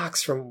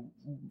stocks from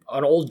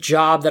an old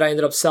job that I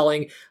ended up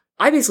selling.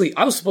 I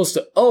was supposed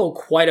to owe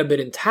quite a bit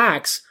in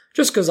tax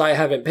just because I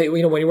haven't paid.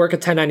 When you work at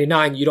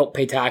 1099, you don't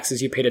pay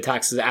taxes. You pay the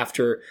taxes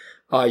after,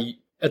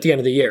 at the end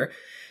of the year.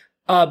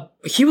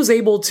 He was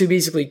able to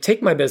basically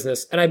take my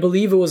business, and I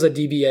believe it was a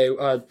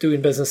DBA,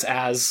 doing business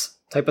as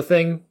type of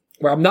thing,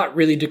 where I'm not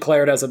really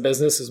declared as a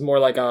business. It's more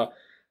like a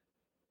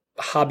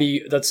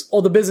hobby.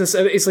 The business,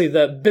 basically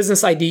the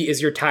business ID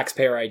is your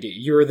taxpayer ID.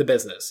 You're the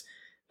business.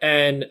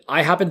 And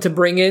I happen to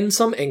bring in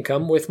some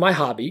income with my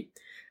hobby.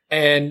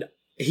 And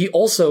he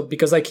also,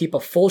 because I keep a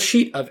full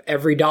sheet of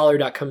every dollar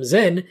that comes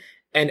in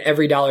and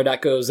every dollar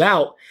that goes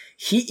out,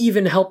 he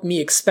even helped me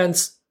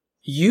expense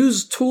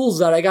used tools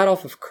that I got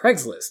off of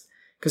Craigslist.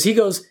 Because he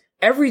goes,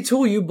 every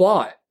tool you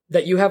bought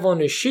that you have on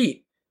this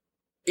sheet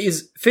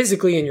is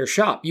physically in your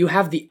shop. You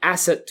have the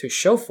asset to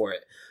show for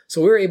it.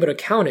 So we were able to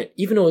count it.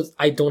 Even though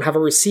I don't have a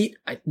receipt,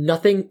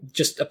 nothing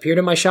just appeared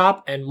in my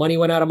shop and money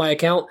went out of my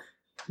account.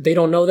 They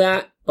don't know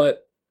that,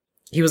 but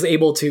he was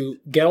able to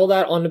get all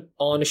that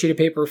on a sheet of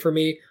paper for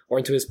me or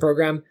into his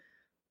program.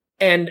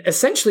 And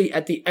essentially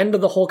at the end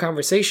of the whole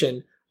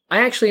conversation,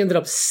 I actually ended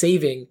up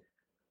saving,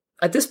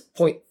 at this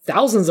point,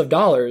 thousands of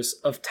dollars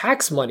of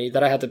tax money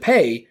that I had to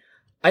pay.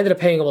 I ended up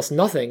paying almost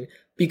nothing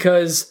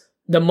because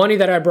the money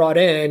that I brought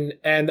in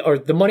I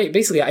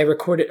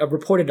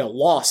reported a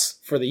loss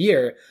for the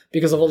year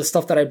because of all the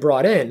stuff that I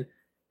brought in.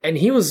 And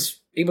he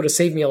was able to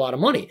save me a lot of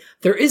money.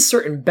 There is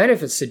certain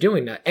benefits to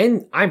doing that.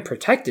 And I'm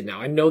protected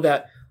now. I know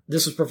that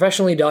this was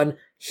professionally done.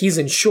 He's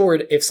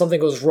insured. If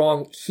something goes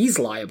wrong, he's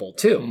liable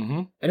too.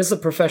 Mm-hmm. And it's a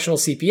professional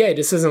CPA.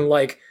 This isn't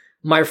like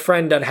my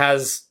friend that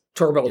has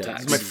TurboTax.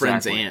 This is my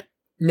friend's aunt.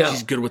 No.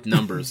 She's good with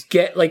numbers.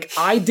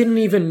 I didn't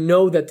even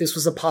know that this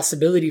was a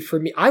possibility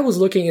for me. I was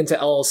looking into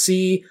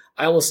LLC.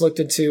 I almost looked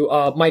into,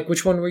 Mike,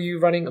 which one were you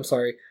running? I'm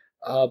sorry.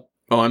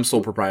 I'm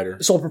sole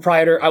proprietor. Sole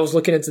proprietor. I was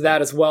looking into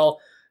that as well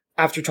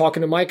after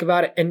talking to Mike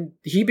about it. And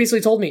he basically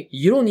told me,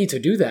 you don't need to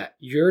do that.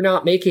 You're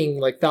not making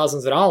like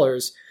thousands of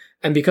dollars.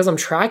 And because I'm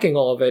tracking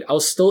all of it, I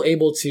was still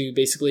able to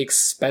basically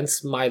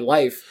expense my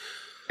life.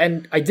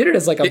 And I did it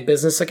as like a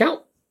business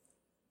account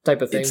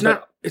type of thing.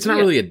 It's not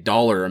really a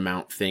dollar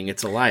amount thing.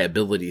 It's a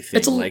liability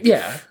thing.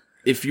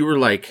 If you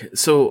were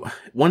so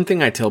one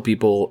thing I tell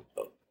people,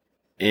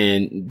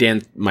 and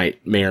Dan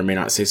may or may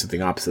not say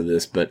something opposite of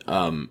this, but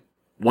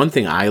one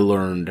thing I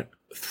learned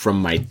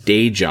from my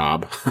day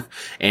job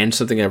and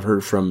something I've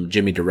heard from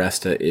Jimmy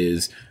DiResta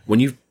is when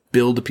you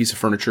build a piece of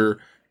furniture,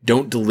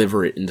 don't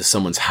deliver it into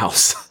someone's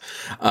house.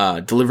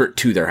 Deliver it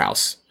to their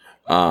house.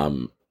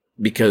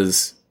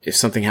 Because if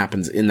something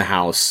happens in the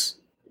house,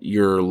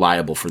 you're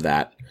liable for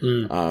that.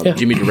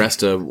 Jimmy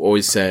DiResta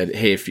always said,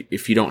 hey,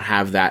 if you don't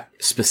have that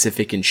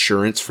specific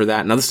insurance for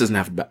that, now this doesn't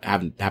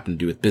happen to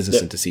do with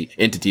business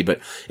entity, but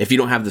if you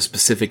don't have the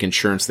specific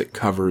insurance that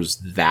covers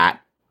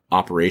that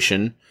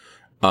operation,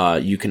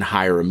 you can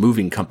hire a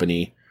moving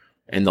company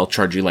and they'll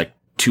charge you like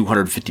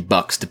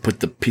 $250 to put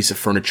the piece of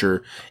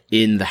furniture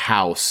in the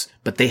house,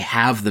 but they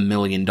have the $1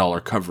 million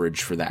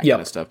coverage for that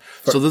kind of stuff.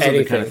 So those are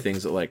the kind of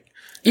things that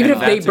even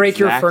if they break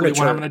your furniture,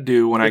 what I'm going to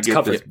do when I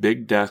get this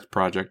big desk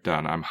project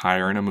done, I'm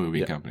hiring a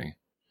moving company.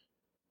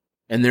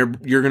 And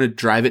you're going to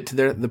drive it to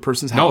the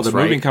person's house. No, the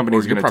moving company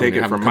is going to take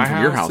it from my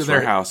house to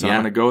their house. I'm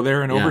going to go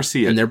there and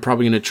oversee it. And they're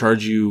probably going to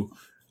charge you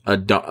a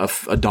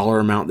dollar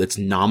amount that's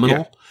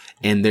nominal,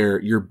 and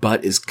your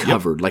butt is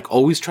covered. Like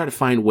always, try to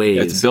find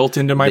ways. It's built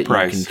into my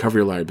price. You can cover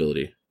your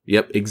liability.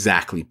 Yep,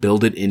 exactly.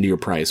 Build it into your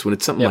price. When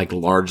it's something like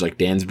large, like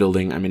Dan's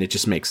building, I mean, it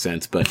just makes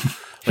sense. But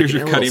here's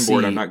your cutting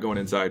board. I'm not going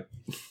inside.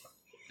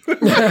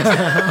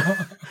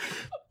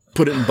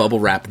 Put it in bubble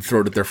wrap and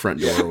throw it at their front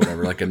door or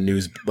whatever, like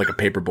a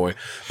paper boy.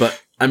 But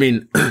I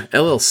mean,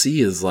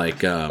 LLC is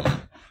like,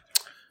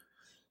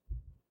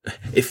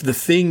 if the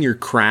thing you're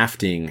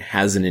crafting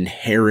has an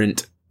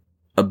inherent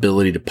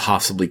ability to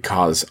possibly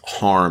cause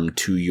harm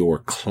to your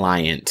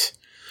client.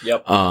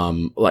 Yep.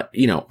 I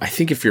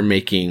think if you're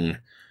making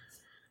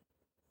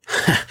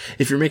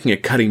a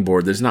cutting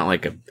board, there's not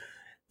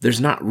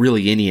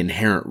really any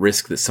inherent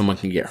risk that someone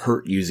can get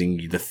hurt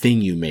using the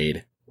thing you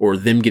made, or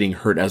them getting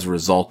hurt as a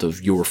result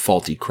of your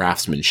faulty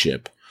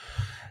craftsmanship.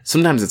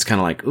 Sometimes it's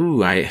kind of like,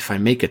 if I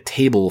make a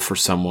table for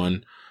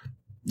someone,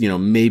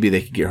 maybe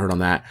they could get hurt on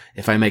that.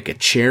 If I make a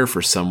chair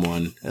for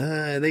someone,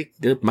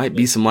 there might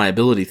be some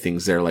liability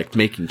things there, like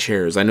making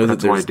chairs. I know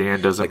that's why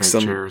Dan doesn't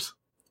make chairs.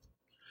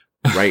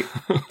 Right.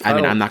 I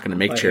mean, I'm not going to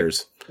make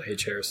chairs. I hate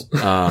chairs.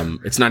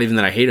 It's not even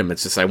that I hate them.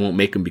 It's just I won't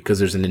make them because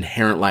there's an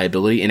inherent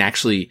liability. And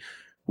actually,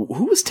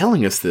 who was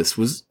telling us this?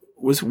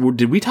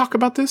 Did we talk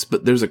about this?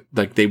 But there's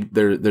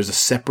there's a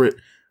separate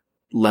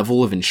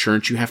level of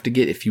insurance you have to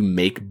get if you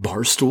make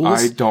bar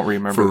stools. I don't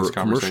remember this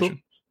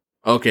conversation.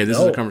 Okay, this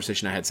is No. a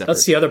conversation I had separate.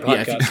 That's the other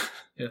Yeah, podcast.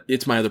 Yeah.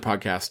 it's my other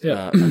podcast.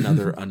 Yeah.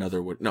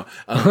 Another one. No,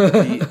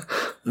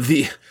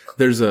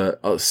 there's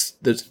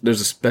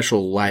a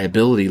special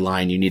liability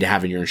line you need to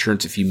have in your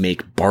insurance if you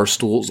make bar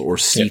stools or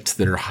seats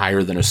that are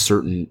higher than a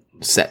certain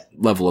set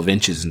level of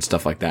inches and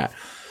stuff like that.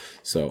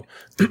 So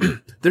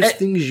there's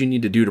things you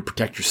need to do to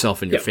protect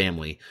yourself and your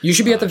family. You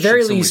should be at the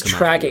very someone least come after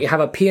tracking, you.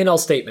 have a P&L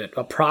statement,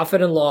 a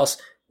profit and loss,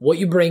 what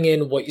you bring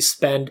in, what you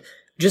spend.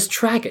 Just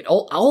track it.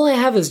 All I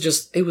have is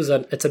just,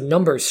 it's a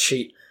numbers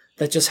sheet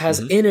that just has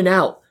in and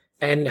out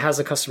and has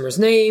a customer's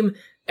name.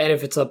 And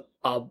if it's a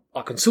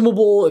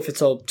consumable, if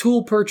it's a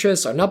tool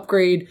purchase, an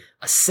upgrade,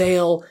 a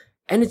sale,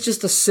 and it's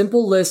just a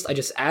simple list. I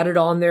just add it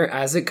on there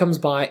as it comes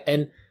by.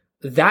 And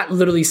that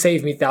literally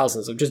saved me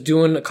thousands of just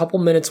doing a couple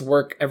minutes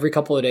work every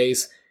couple of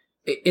days.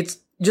 It's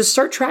just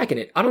start tracking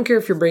it. I don't care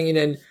if you're bringing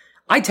in,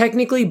 I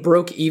technically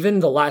broke even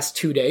the last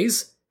 2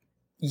 days,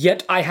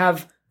 yet I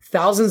have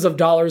thousands of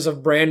dollars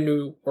of brand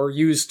new or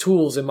used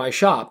tools in my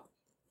shop,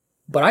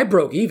 but I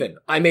broke even.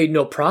 I made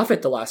no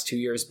profit the last 2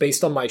 years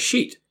based on my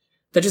sheet.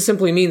 That just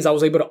simply means I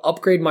was able to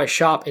upgrade my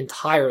shop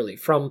entirely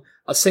from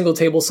a single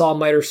table saw,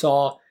 miter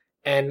saw,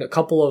 and a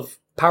couple of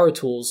power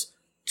tools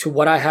to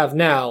what I have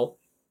now.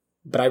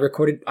 But I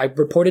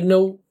reported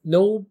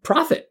no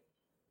profit,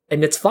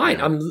 and it's fine.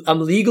 Yeah. I'm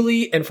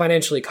legally and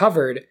financially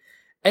covered.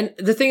 And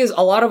the thing is,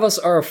 a lot of us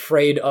are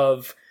afraid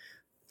of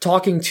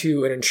talking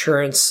to an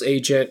insurance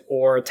agent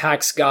or a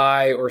tax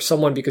guy or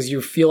someone because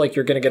you feel like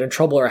you're going to get in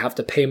trouble or have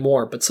to pay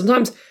more. But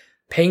sometimes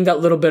paying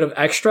that little bit of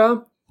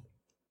extra,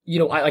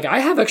 I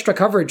have extra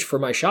coverage for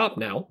my shop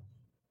now.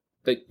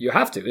 That you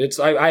have to.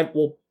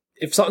 Well,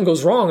 if something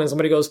goes wrong and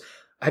somebody goes,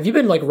 have you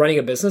been running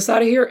a business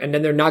out of here? And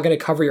then they're not going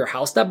to cover your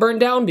house that burned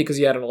down because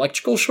you had an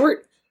electrical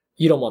short.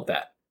 You don't want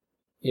that.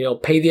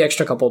 Pay the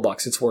extra couple of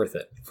bucks. It's worth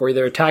it for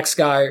either a tax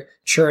guy,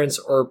 insurance,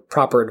 or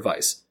proper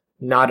advice.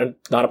 Not a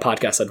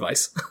podcast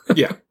advice.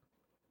 Yeah.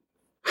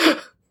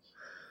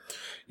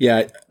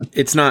 Yeah,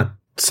 it's not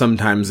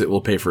sometimes it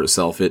will pay for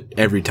itself. It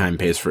every time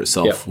pays for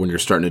itself when you're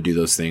starting to do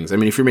those things. I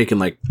mean, if you're making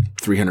like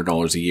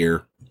 $300 a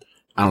year,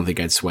 I don't think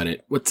I'd sweat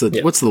it. What's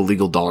the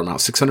legal dollar amount?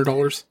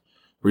 $600?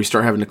 Where you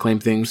start having to claim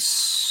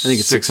things? I think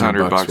it's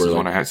 $600 is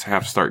when I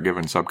have to start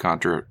giving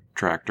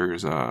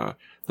subcontractors the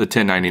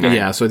 1099.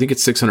 Yeah, so I think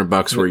it's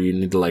 $600 where you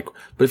need to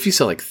but if you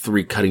sell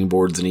 3 cutting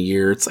boards in a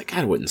year, it's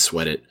I wouldn't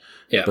sweat it.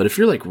 Yeah. But if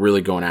you're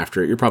really going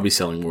after it, you're probably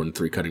selling more than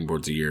 3 cutting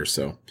boards a year.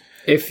 So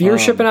if you're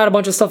shipping out a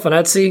bunch of stuff on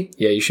Etsy,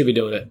 yeah, you should be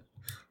doing it.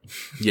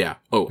 Yeah.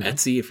 Oh,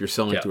 Etsy, if you're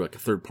selling through a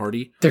third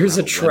party. There's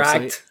a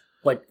tracked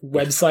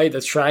website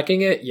that's tracking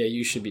it. Yeah,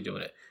 you should be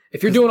doing it.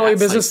 If you're doing all your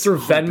business through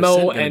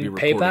Venmo and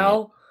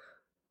PayPal,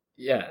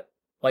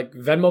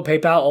 Venmo,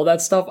 PayPal, all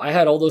that stuff, I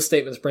had all those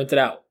statements printed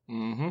out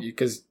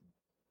because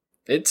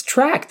it's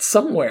tracked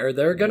somewhere.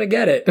 They're going to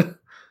get it.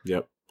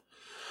 Yep.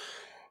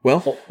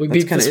 Well, we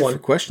that's beat kind this of one. for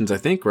questions, I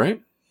think, right?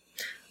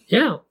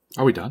 Yeah.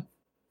 Are we done?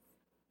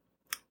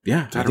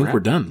 Yeah, I think we're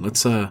done.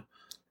 Let's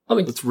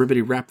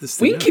ribbity wrap this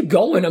thing We can up. keep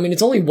going. I mean,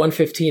 it's only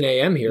 1:15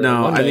 a.m. here.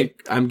 No, on I Monday.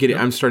 think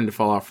I'm starting to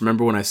fall off.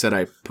 Remember when I said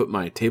I put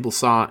my table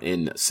saw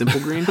in simple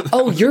green?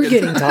 Oh, you're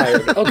getting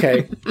tired.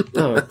 Okay.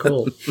 Oh,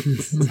 cool.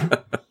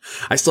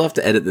 I still have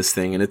to edit this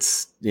thing, and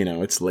it's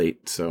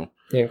late. So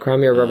Yeah, cry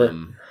me a river.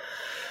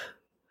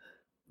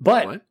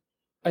 But what?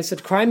 I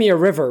said, cry me a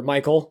river,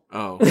 Michael.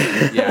 Oh,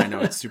 yeah, I know.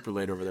 It's super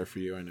late over there for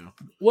you. I know.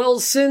 Well,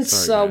 since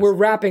Sorry, guys. we're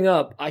wrapping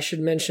up, I should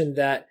mention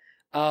that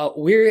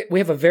we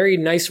have a very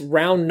nice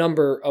round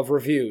number of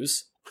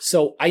reviews.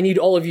 So I need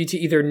all of you to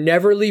either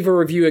never leave a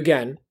review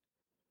again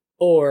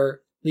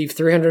or leave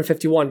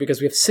 351 because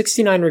we have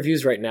 69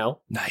 reviews right now.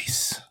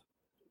 Nice.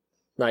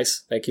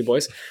 Nice. Thank you,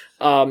 boys.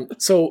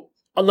 So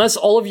unless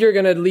all of you are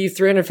going to leave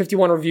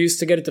 351 reviews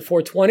to get it to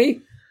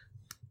 420,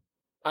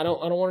 I don't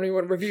want any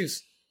more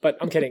reviews. But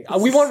I'm kidding.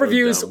 We want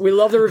reviews. dumb. We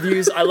love the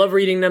reviews. I love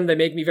reading them. They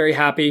make me very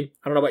happy.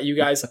 I don't know about you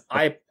guys.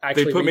 I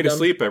actually They put me read to them.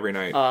 sleep every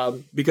night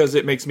because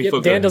it makes me feel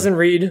Dan good. doesn't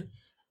read.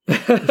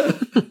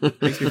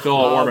 Makes me feel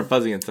all warm and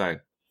fuzzy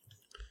inside.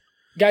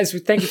 Guys, we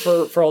thank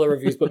you for all the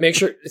reviews, but make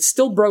sure it's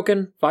still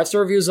broken.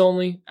 5-star reviews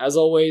only, as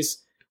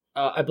always.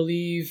 I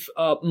believe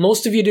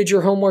most of you did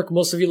your homework.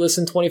 Most of you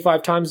listened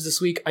 25 times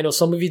this week. I know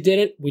some of you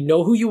didn't. We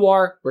know who you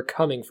are. We're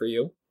coming for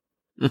you.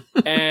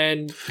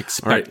 And All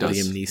right, Expect us.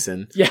 Liam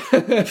Neeson. yeah,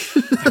 I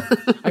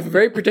have a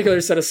very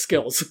particular set of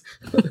skills.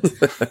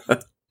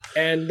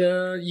 And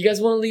you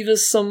guys want to leave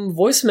us some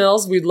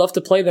voicemails? We'd love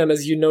to play them.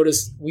 As you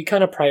notice, we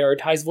kind of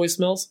prioritize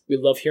voicemails. We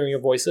love hearing your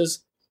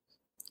voices.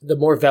 The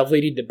more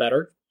velvety, the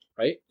better,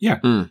 right? Yeah.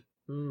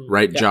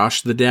 Right, Yeah.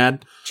 Josh the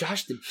dad.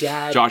 Josh the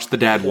dad. Josh the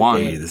dad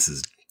won Hey, this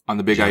is on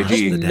the big Josh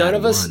IG. the dad None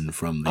of us- won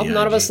from the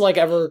None of IG. us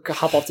ever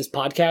hop off this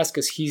podcast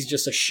because he's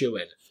just a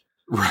shoo-in.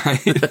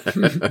 Right.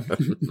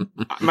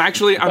 I'm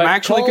actually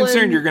call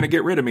concerned in- you're going to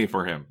get rid of me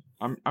for him.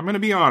 I'm going to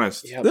be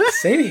honest. Yeah,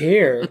 same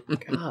here.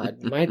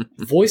 God, my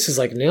voice is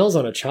like nails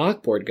on a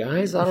chalkboard,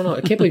 guys. I don't know. I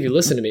can't believe you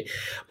listen to me.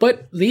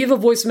 But leave a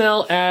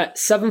voicemail at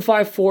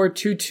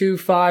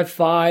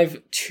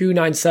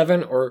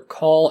 754-225-5297 or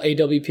call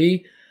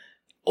AWP.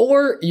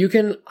 Or you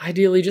can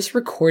ideally just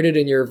record it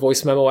in your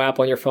voice memo app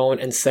on your phone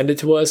and send it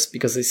to us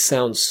because they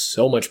sound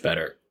so much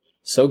better.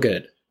 So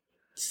good.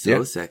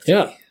 So sexy.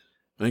 Yeah.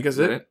 I think that's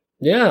it.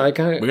 Yeah, We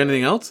got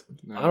anything else?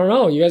 I don't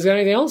know. You guys got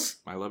anything else?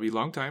 I love you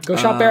long time. Go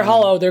shop Bear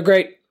Hollow. They're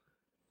great.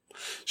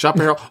 Shop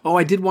Bear Hollow. Oh,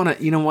 I did want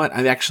to, you know what?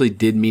 I actually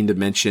did mean to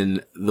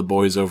mention the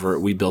boys over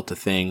at We Built a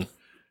Thing.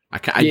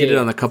 I did it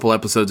on a couple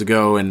episodes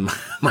ago, and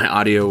my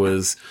audio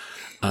was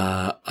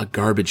a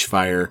garbage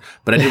fire.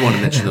 But I did want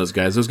to mention those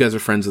guys. Those guys are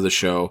friends of the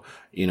show.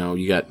 You know,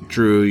 you got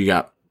Drew, you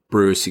got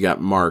Bruce, you got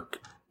Mark.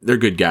 They're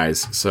good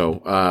guys.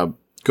 So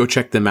go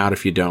check them out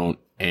if you don't.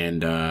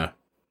 And I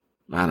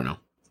don't know.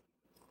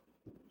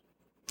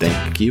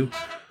 Thank you.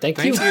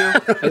 Thank you.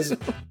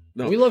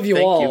 No, we love you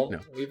all. No.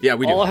 We've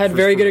we do. all had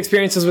very good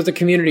experiences with the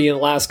community in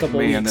the last couple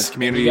of weeks. Man, this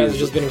community you guys is have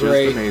just been just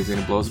great. amazing.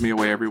 It blows me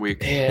away every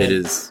week. Man, It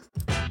is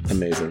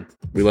amazing.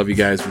 We love you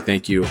guys. We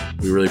thank you.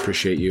 We really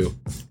appreciate you.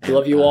 we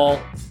love you all.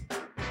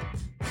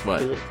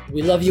 What?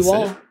 We love you Is this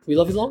all. it? We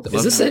love you long.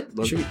 Is this it?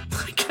 Love- Should we-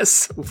 I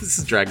guess this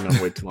is dragging on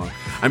way too long.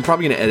 I'm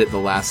probably going to edit the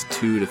last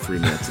 2 to 3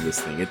 minutes of this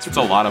thing. It's It's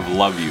a lot of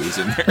love yous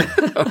in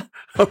there.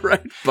 All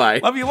right. Bye.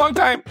 Love you long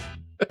time.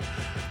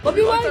 Love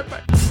you all.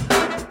 Bye.